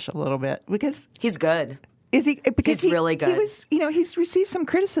 let's dish a little bit because He's good. is he? Because He's really good. He was, he's received some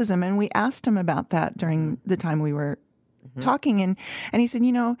criticism, and we asked him about that during the time we were talking, and he said,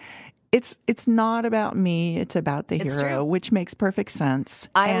 it's not about me, it's about the It's hero, true. which makes perfect sense.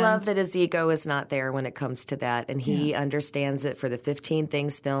 I love that his ego is not there when it comes to that, and he understands it. For the 15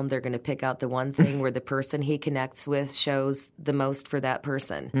 things filmed, they're going to pick out the one thing where the person he connects with shows the most for that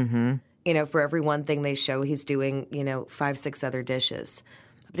person. Mm-hmm. For every one thing they show, he's doing 5, 6 other dishes.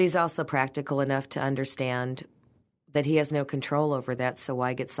 But he's also practical enough to understand that he has no control over that, so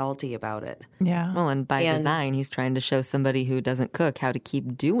why get salty about it? Yeah. Well, and by design, he's trying to show somebody who doesn't cook how to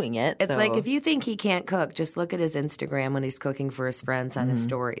keep doing it. It's so- like if you think he can't cook, just look at his Instagram when he's cooking for his friends on his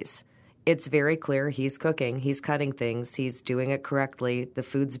stories. It's very clear he's cooking, he's cutting things, he's doing it correctly, the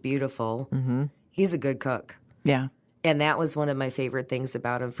food's beautiful. He's a good cook. Yeah. And that was one of my favorite things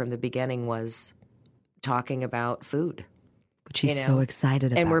about him from the beginning was talking about food. Which he's so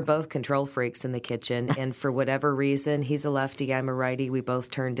excited about. And we're both control freaks in the kitchen. And for whatever reason, he's a lefty, I'm a righty. We both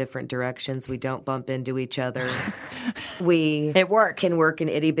turn different directions. We don't bump into each other. It works. Can work in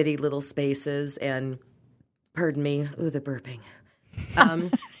itty bitty little spaces. And pardon me, the burping.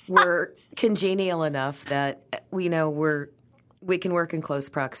 We're congenial enough that we can work in close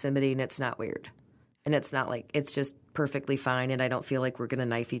proximity, and it's not weird. And it's not like it's just perfectly fine. And I don't feel like we're going to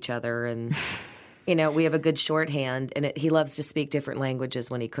knife each other. And we have a good shorthand, and he loves to speak different languages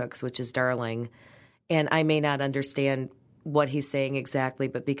when he cooks, which is darling. And I may not understand what he's saying exactly,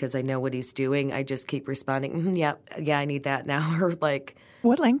 but because I know what he's doing, I just keep responding, yeah, I need that now. Or like,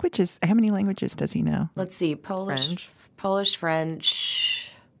 What languages? How many languages does he know? let's see, Polish, French.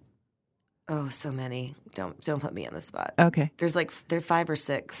 Oh, so many. Don't put me on the spot. Okay. There are 5 or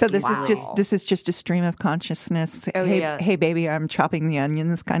 6. So this easily. is just a stream of consciousness. Oh, hey, yeah. Hey, baby, I'm chopping the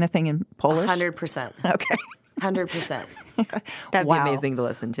onions, kind of thing in Polish. 100%. Okay. 100%. That'd Wow. be amazing to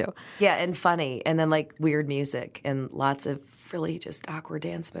listen to. Yeah, and funny, and then like weird music and lots of really just awkward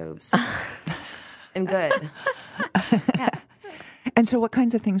dance moves. And good. And so, what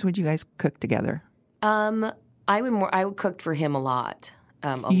kinds of things would you guys cook together? I cooked for him a lot.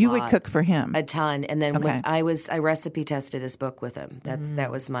 You lot, would cook for him. a ton, and then Okay. when I recipe tested his book with him.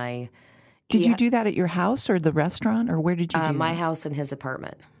 That was my. Did you do that at your house or the restaurant, or where did you do my that? house and his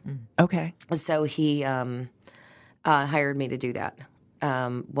apartment? Okay. So he hired me to do that.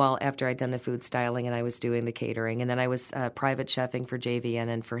 Well, after I'd done the food styling and I was doing the catering, and then I was private chefing for JVN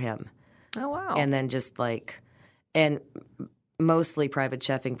and for him. Oh, wow. And then and mostly private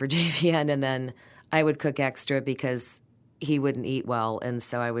chefing for JVN, and then I would cook extra because he wouldn't eat well, and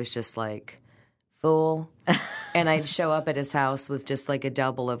so I was just like, fool. And I'd show up at his house with just like a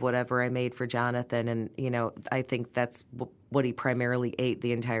double of whatever I made for Jonathan, and I think that's what he primarily ate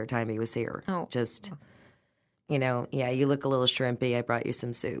the entire time he was here. Oh. Just, you look a little shrimpy. I brought you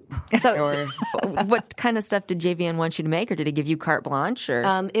some soup. So, what kind of stuff did JVN want you to make, or did he give you carte blanche?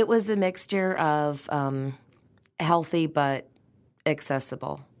 Or It was a mixture of healthy but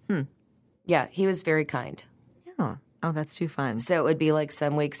accessible. Yeah, he was very kind. oh, that's too fun. So it would be like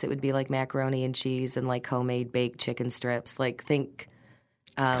some weeks it would be like macaroni and cheese and like homemade baked chicken strips. Like think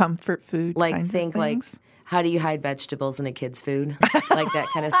Comfort food. like kinds of think like things? how do you hide vegetables in a kid's food? Like that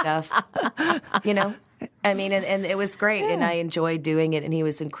kind of stuff. I mean, and it was great, and I enjoyed doing it, and he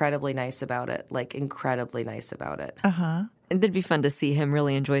was incredibly nice about it. Like incredibly nice about it. And it'd be fun to see him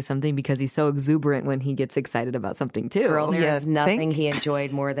really enjoy something because he's so exuberant when he gets excited about something too. Girl, there is nothing he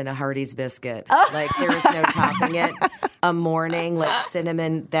enjoyed more than a Hardee's biscuit. Like there is no topping it. A morning like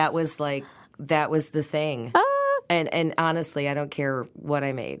cinnamon, that was the thing. And honestly, I don't care what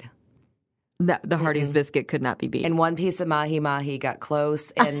I made. The Hardee's biscuit could not be beat. And one piece of mahi-mahi got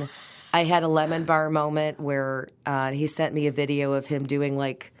close, and I had a lemon bar moment where he sent me a video of him doing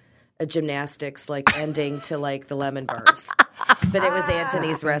like a gymnastics like ending to like the lemon bars. But it was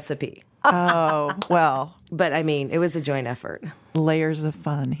Anthony's recipe. Oh, well, But I mean, it was a joint effort. layers of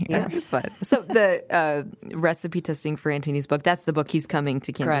fun here. Yeah, it's fun. So the recipe testing for Antony's book, that's the book he's coming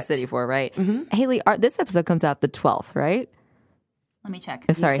to Kansas Correct. City for, right? Mm-hmm. Haley, this episode comes out the 12th, right? Let me check.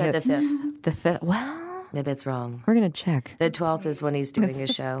 Sorry. You said the 5th. The 5th. Well, Maybe it's wrong. we're going to check. The 12th is when he's doing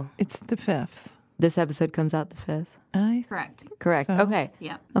his show. It's the 5th. This episode comes out the 5th. Correct. Correct. So- Okay.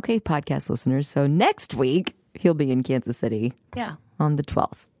 Yeah. Okay, podcast listeners. So next week, he'll be in Kansas City Yeah. on the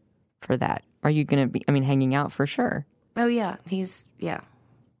 12th for that. Are you going to be, hanging out for sure? Oh, yeah. Yeah.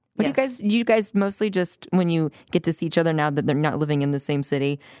 What do you guys mostly just, when you get to see each other now that they're not living in the same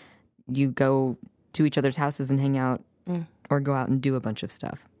city, you go to each other's houses and hang out or go out and do a bunch of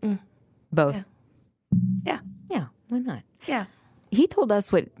stuff? Both? Yeah. Yeah, why not? Yeah. He told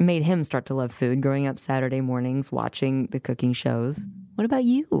us what made him start to love food, growing up Saturday mornings, watching the cooking shows. What about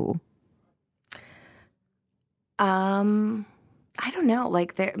you? I don't know.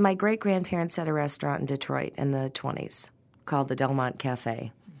 Like, my great-grandparents had a restaurant in Detroit in the 20s called the Delmont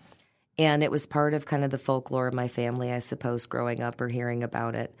Cafe. And it was part of kind of the folklore of my family, I suppose, growing up or hearing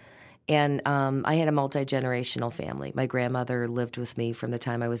about it. And I had a multi-generational family. My grandmother lived with me from the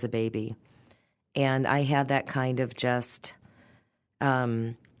time I was a baby. And I had that kind of just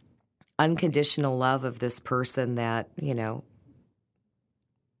unconditional love of this person that, you know,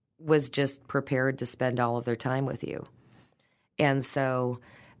 was just prepared to spend all of their time with you. And so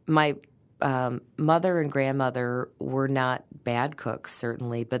my mother and grandmother were not bad cooks,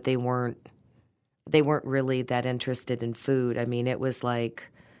 certainly, but they weren't really that interested in food. I mean, it was like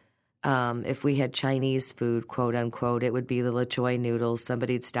if we had Chinese food, quote unquote, it would be the La Choy noodles.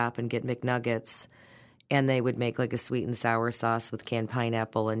 Somebody'd stop and get McNuggets, and they would make like a sweet and sour sauce with canned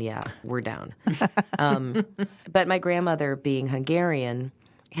pineapple, and yeah, we're down. But my grandmother, being Hungarian,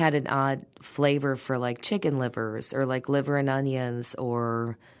 had an odd flavor for like chicken livers or like liver and onions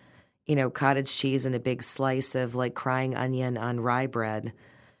or, you know, cottage cheese and a big slice of like crying onion on rye bread.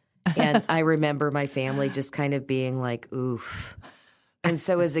 And I remember my family just kind of being like, oof. And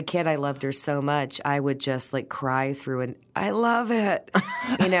so as a kid, I loved her so much, I would just like cry through and I love it,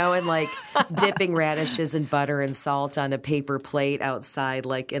 you know, and like dipping radishes and butter and salt on a paper plate outside,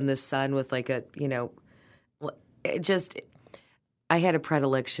 like in the sun with like a, you know, it just, I had a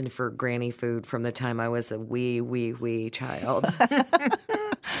predilection for granny food from the time I was a wee child.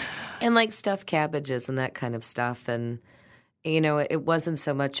 And like stuffed cabbages and that kind of stuff. And, you know, it wasn't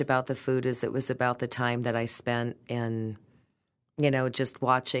so much about the food as it was about the time that I spent in, you know, just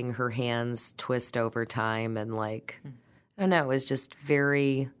watching her hands twist over time. And like, I don't know, it was just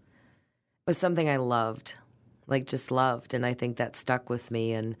it was something I loved, like just loved. And I think that stuck with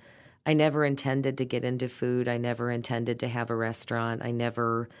me. And I never intended to get into food. I never intended to have a restaurant.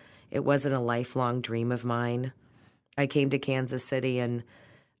 It wasn't a lifelong dream of mine. I came to Kansas City and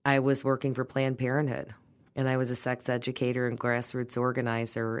I was working for Planned Parenthood, and I was a sex educator and grassroots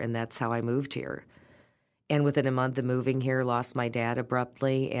organizer, and that's how I moved here. And within a month of moving here, lost my dad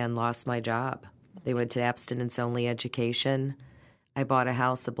abruptly and lost my job. They went to abstinence-only education. I bought a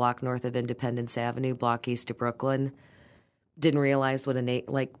house a block north of Independence Avenue, block east of Brooklyn. Didn't realize what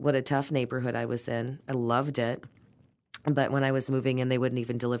a tough neighborhood I was in. I loved it. But when I was moving in, they wouldn't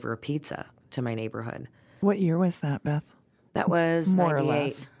even deliver a pizza to my neighborhood. What year was that, Beth? That was More 98. or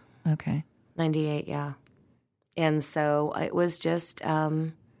less. Okay. 98, yeah. And so it was just,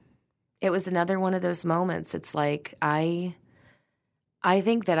 it was another one of those moments. It's like I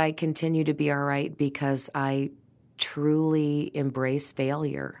think that I continue to be all right because I truly embrace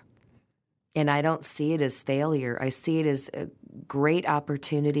failure. And I don't see it as failure. I see it as a great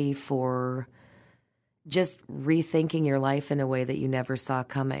opportunity for just rethinking your life in a way that you never saw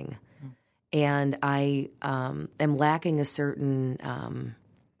coming. And I am lacking a certain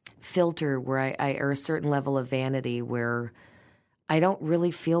filter where or a certain level of vanity where I don't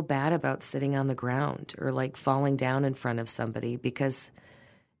really feel bad about sitting on the ground or like falling down in front of somebody, because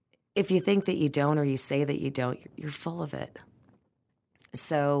if you think that you don't or you say that you don't, you're full of it.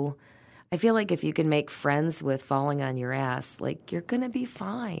 So I feel like if you can make friends with falling on your ass, like you're going to be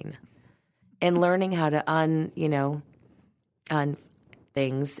fine. And learning how to un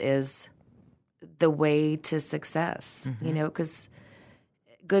things is the way to success, you know, because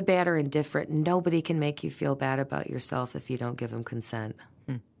good, bad, or indifferent, nobody can make you feel bad about yourself if you don't give them consent.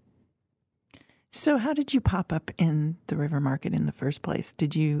 So how did you pop up in the River Market in the first place?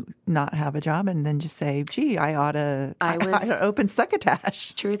 Did you not have a job and then just say, gee, I ought to open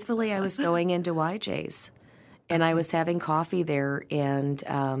Succotash? Truthfully, I was going into YJ's, and I was having coffee there, and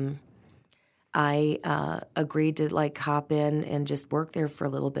I agreed to like hop in and just work there for a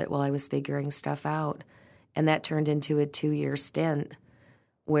little bit while I was figuring stuff out. And that turned into a 2-year stint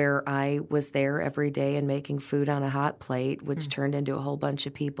where I was there every day and making food on a hot plate, which turned into a whole bunch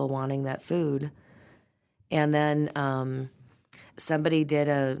of people wanting that food. And then somebody did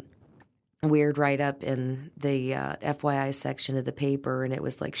a weird write-up in the FYI section of the paper, and it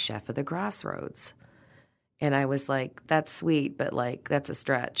was like Chef of the Crossroads. And I was like, that's sweet, but like that's a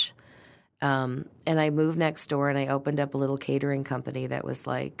stretch. And I moved next door and I opened up a little catering company that was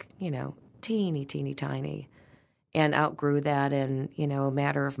like, you know, teeny tiny, and outgrew that in, you know, a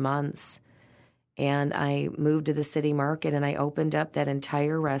matter of months. And I moved to the city market and I opened up that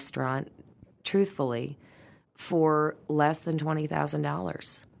entire restaurant, truthfully, for less than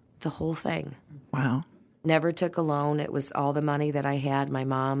 $20,000. The whole thing. Wow. Never took a loan. It was all the money that I had. My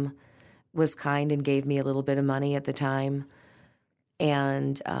mom was kind and gave me a little bit of money at the time.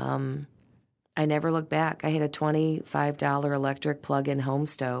 And I never looked back. I had a $25 electric plug-in home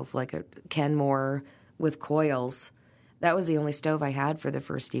stove, like a Kenmore with coils. That was the only stove I had for the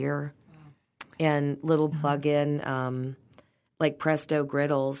first year. And little plug-in, like Presto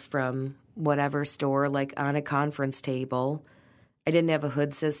griddles from whatever store, like on a conference table. I didn't have a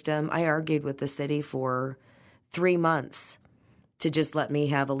hood system. I argued with the city for 3 months to just let me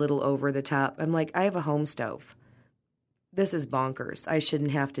have a little over-the-top. I'm like, I have a home stove. This is bonkers. I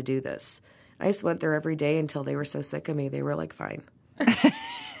shouldn't have to do this. I just went there every day until they were so sick of me. They were like, fine.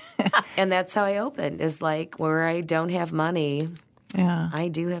 And that's how I opened, is like where I don't have money, Yeah. I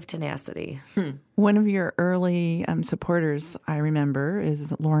do have tenacity. One of your early supporters, I remember,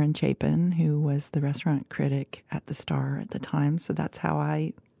 is Lauren Chapin, who was the restaurant critic at the Star at the time. So that's how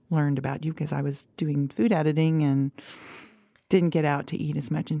I learned about you, because I was doing food editing and didn't get out to eat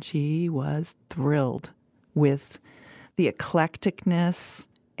as much. And she was thrilled with the eclecticness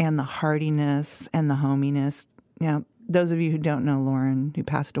and the heartiness and the hominess. Now, those of you who don't know Lauren, who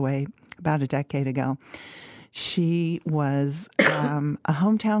passed away about a decade ago, she was a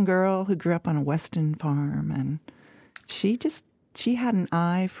hometown girl who grew up on a Weston farm, and she had an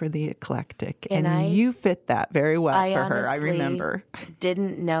eye for the eclectic, and you fit that very well for her. I remember.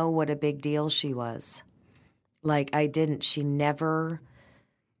 Didn't know what a big deal she was. Like, I didn't. She never.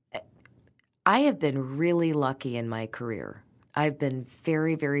 I have been really lucky in my career. I've been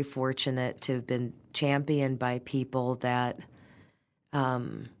very, very fortunate to have been championed by people that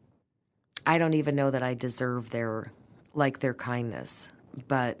I don't even know that I deserve their kindness.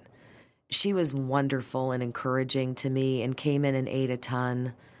 But she was wonderful and encouraging to me, and came in and ate a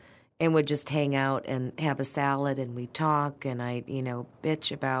ton and would just hang out and have a salad, and we'd talk, and I'd,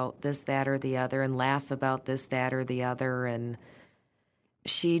 bitch about this, that, or the other, and laugh about this, that, or the other. And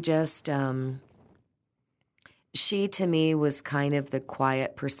she just, she to me was kind of the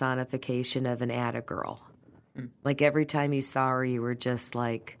quiet personification of an atta girl. Like, every time you saw her, you were just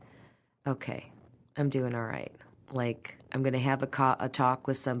like, okay, I'm doing all right. Like, I'm going to have a talk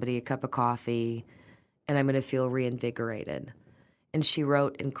with somebody, a cup of coffee, and I'm going to feel reinvigorated. And she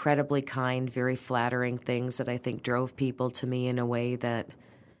wrote incredibly kind, very flattering things that I think drove people to me in a way that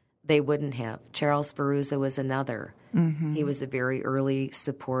they wouldn't have. Charles Ferruzza was another. Mm-hmm. He was a very early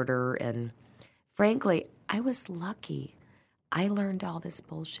supporter. And frankly, I was lucky. I learned all this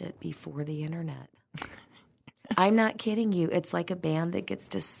bullshit before the internet. I'm not kidding you. It's like a band that gets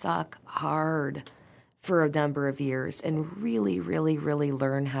to suck hard for a number of years and really, really, really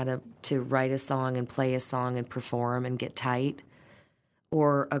learn how to write a song and play a song and perform and get tight.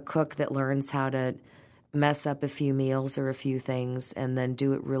 Or a cook that learns how to mess up a few meals or a few things and then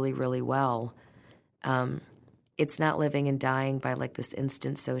do it really, really well. It's not living and dying by like this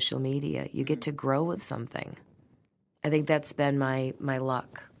instant social media. You get to grow with something. I think that's been my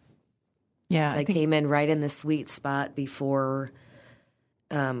luck. Yeah, I came in right in the sweet spot before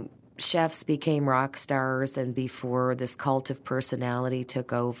chefs became rock stars and before this cult of personality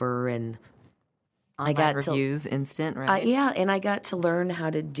took over, and I got reviews instant, right? Yeah, and I got to learn how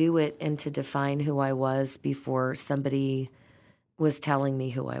to do it and to define who I was before somebody was telling me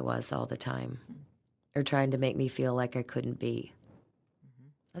who I was all the time or trying to make me feel like I couldn't be.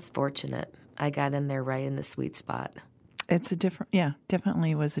 That's fortunate. I got in there right in the sweet spot. It's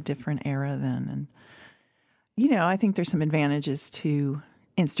definitely was a different era then. And, I think there's some advantages to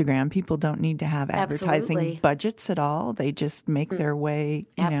Instagram. People don't need to have advertising budgets at all. They just make their way,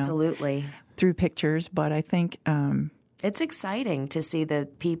 through pictures. But I think it's exciting to see the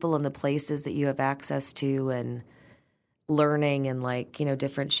people and the places that you have access to, and learning, and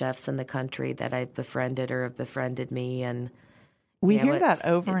different chefs in the country that I've befriended or have befriended me. And we hear that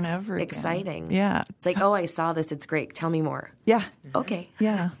over and over again. Exciting. Yeah. It's like, oh, I saw this. It's great. Tell me more. Yeah. Okay.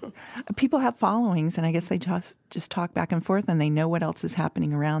 Yeah. People have followings, and I guess they just talk back and forth, and they know what else is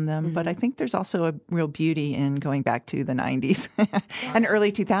happening around them. Mm-hmm. But I think there's also a real beauty in going back to the 90s and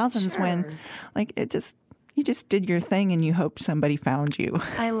early 2000s when, you just did your thing and you hoped somebody found you.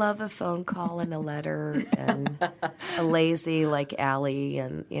 I love a phone call and a letter and a lazy like Allie,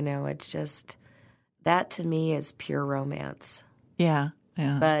 and, it's just, that to me is pure romance. Yeah.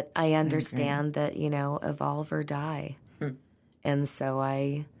 But I understand that, evolve or die. And so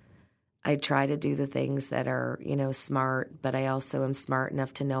I try to do the things that are, smart, but I also am smart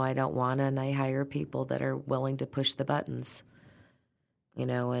enough to know I don't want to, and I hire people that are willing to push the buttons.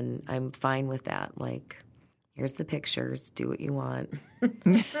 and I'm fine with that. Like, here's the pictures, do what you want.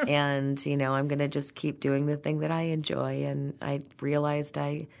 And, I'm going to just keep doing the thing that I enjoy. And I realized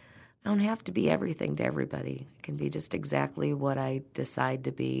I don't have to be everything to everybody. I can be just exactly what I decide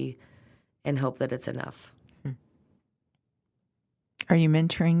to be and hope that it's enough. Are you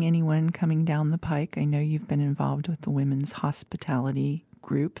mentoring anyone coming down the pike? I know you've been involved with the women's hospitality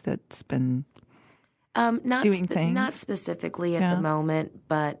group that's been doing things. Not specifically at the moment,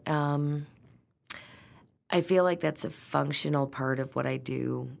 but I feel like that's a functional part of what I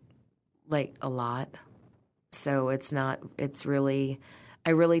do, like, a lot. So I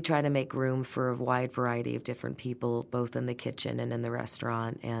really try to make room for a wide variety of different people, both in the kitchen and in the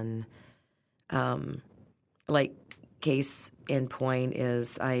restaurant. And like, case in point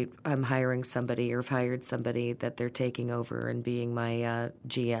is I'm hiring somebody, or have hired somebody that they're taking over and being my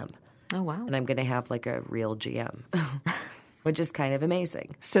GM. Oh, wow. And I'm going to have like a real GM, which is kind of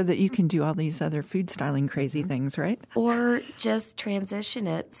amazing. So that you can do all these other food styling crazy things, right? Or just transition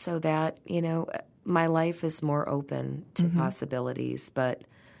it so that, my life is more open to possibilities, but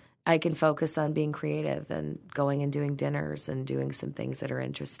I can focus on being creative and going and doing dinners and doing some things that are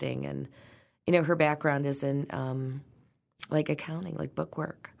interesting. And, her background is in like accounting, like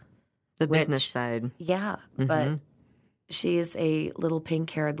bookwork. The business side. Yeah, but she is a little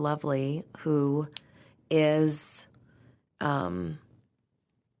pink-haired lovely who is as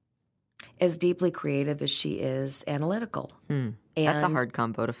deeply creative as she is analytical. And, that's a hard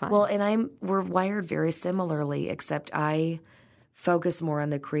combo to find. Well, and we're wired very similarly, except I focus more on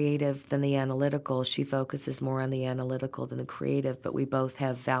the creative than the analytical. She focuses more on the analytical than the creative, but we both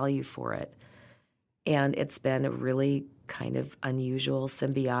have value for it. And it's been a really kind of unusual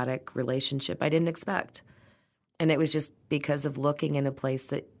symbiotic relationship I didn't expect. And it was just because of looking in a place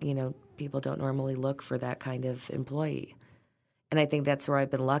that, people don't normally look for that kind of employee. And I think that's where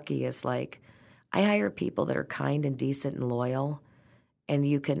I've been lucky is, like, I hire people that are kind and decent and loyal, and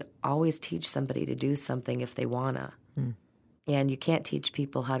you can always teach somebody to do something if they want to. And you can't teach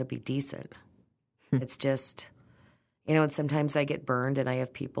people how to be decent. It's just, and sometimes I get burned and I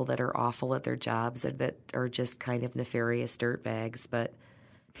have people that are awful at their jobs or that are just kind of nefarious dirtbags, but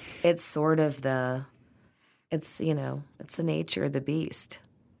it's sort of it's the nature of the beast.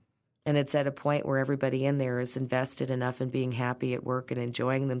 And it's at a point where everybody in there is invested enough in being happy at work and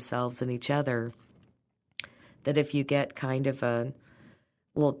enjoying themselves and each other that if you get kind of a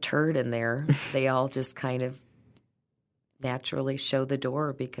little turd in there, they all just kind of naturally show the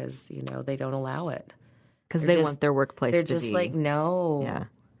door because, they don't allow it. Because they want their workplace to be. They're just like, no,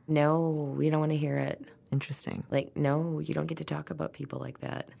 we don't want to hear it. Interesting. Like, no, you don't get to talk about people like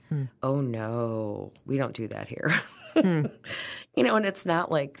that. Oh, no, we don't do that here. And it's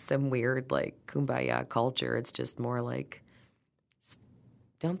not like some weird, like, kumbaya culture. It's just more like,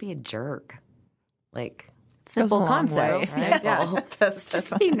 don't be a jerk. Like, simple concept. Simple. Yeah.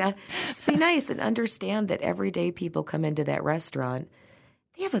 Just be nice and understand that every day people come into that restaurant,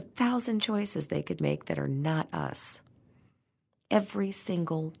 they have 1,000 choices they could make that are not us. Every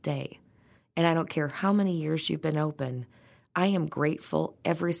single day. And I don't care how many years you've been open, I am grateful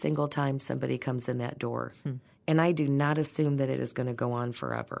every single time somebody comes in that door. And I do not assume that it is going to go on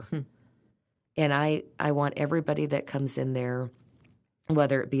forever. And I want everybody that comes in there,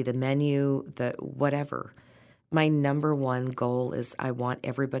 whether it be the menu, the whatever, my number one goal is I want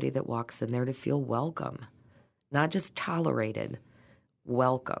everybody that walks in there to feel welcome, not just tolerated,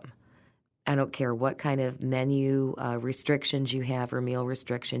 welcome. I don't care what kind of menu restrictions you have or meal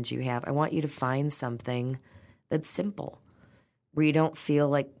restrictions you have. I want you to find something that's simple, where you don't feel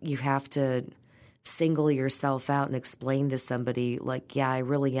like you have to single yourself out and explain to somebody, like, yeah, I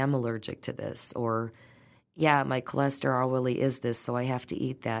really am allergic to this, or, yeah, my cholesterol really is this, so I have to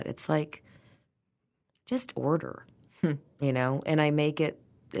eat that. It's like, just order, and I make it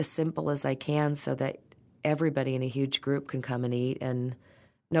as simple as I can so that everybody in a huge group can come and eat and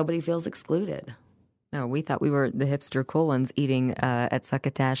nobody feels excluded. No, we thought we were the hipster cool ones eating at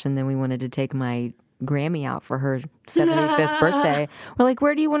Succotash, and then we wanted to take my Grammy out for her 75th birthday. We're like,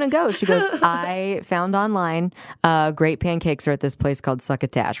 where do you want to go? She goes, I found online great pancakes are at this place called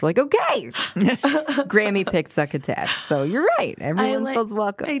Succotash. We're like, okay. Grammy picked Succotash. So you're right. Everyone feels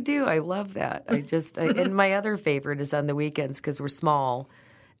welcome. I do. I love that. And my other favorite is on the weekends because we're small.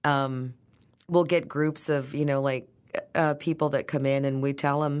 We'll get groups of, people that come in and we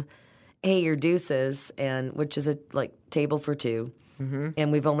tell them, hey, your deuces, and which is a table for two.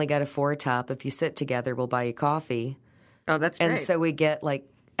 And we've only got a 4-top. If you sit together, we'll buy you coffee. Oh, that's great. And so we get like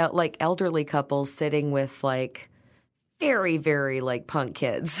elderly couples sitting with very, very punk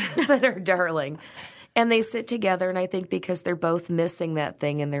kids that are darling. And they sit together, and I think because they're both missing that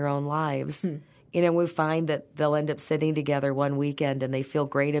thing in their own lives, we find that they'll end up sitting together one weekend and they feel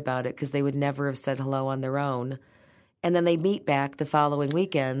great about it because they would never have said hello on their own. And then they meet back the following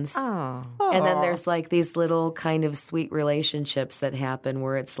weekends. Oh. And then there's like these little kind of sweet relationships that happen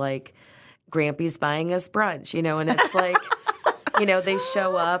where it's like Grampy's buying us brunch, and it's like, they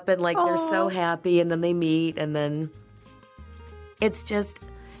show up and like they're so happy and then they meet and then it's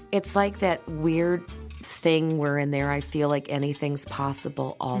like that weird thing where in there I feel like anything's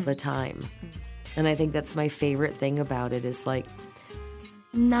possible all the time. And I think that's my favorite thing about it is like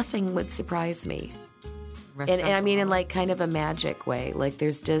nothing would surprise me. And I mean in like kind of a magic way. Like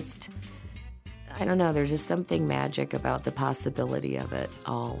there's just, I don't know, there's just something magic about the possibility of it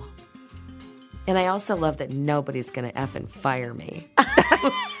all. And I also love that nobody's going to effing fire me.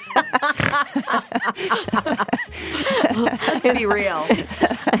 Let's be real.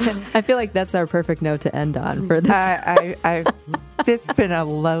 I feel like that's our perfect note to end on for this. This has been a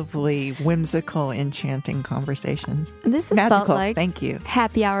lovely, whimsical, enchanting conversation. This has Magical. felt like Thank you.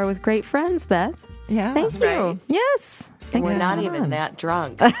 happy hour with great friends, Beth. Yeah. Thank you. Right. Yes. And Thanks we're for not coming even on. that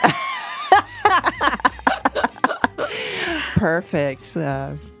drunk. Perfect.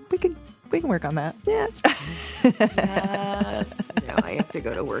 We can work on that. Yeah. Yes. No, I have to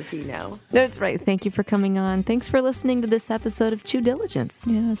go to worky now. That's right. Thank you for coming on. Thanks for listening to this episode of Chew Diligence.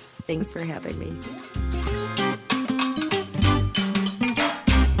 Yes. Thanks for having me.